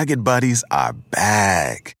McNugget Buddies are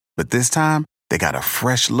back. But this time, they got a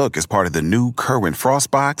fresh look as part of the new Current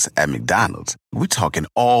Frost box at McDonald's. We're talking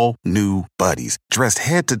all new buddies, dressed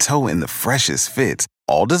head to toe in the freshest fits,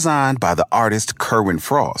 all designed by the artist Current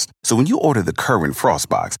Frost. So when you order the Current Frost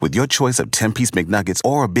box with your choice of 10-piece McNuggets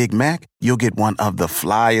or a Big Mac, you'll get one of the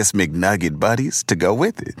flyest McNugget buddies to go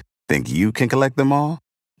with it. Think you can collect them all?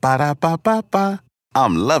 Ba-da-ba-ba-ba.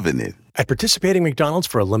 I'm loving it. At participating McDonald's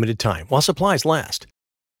for a limited time while supplies last.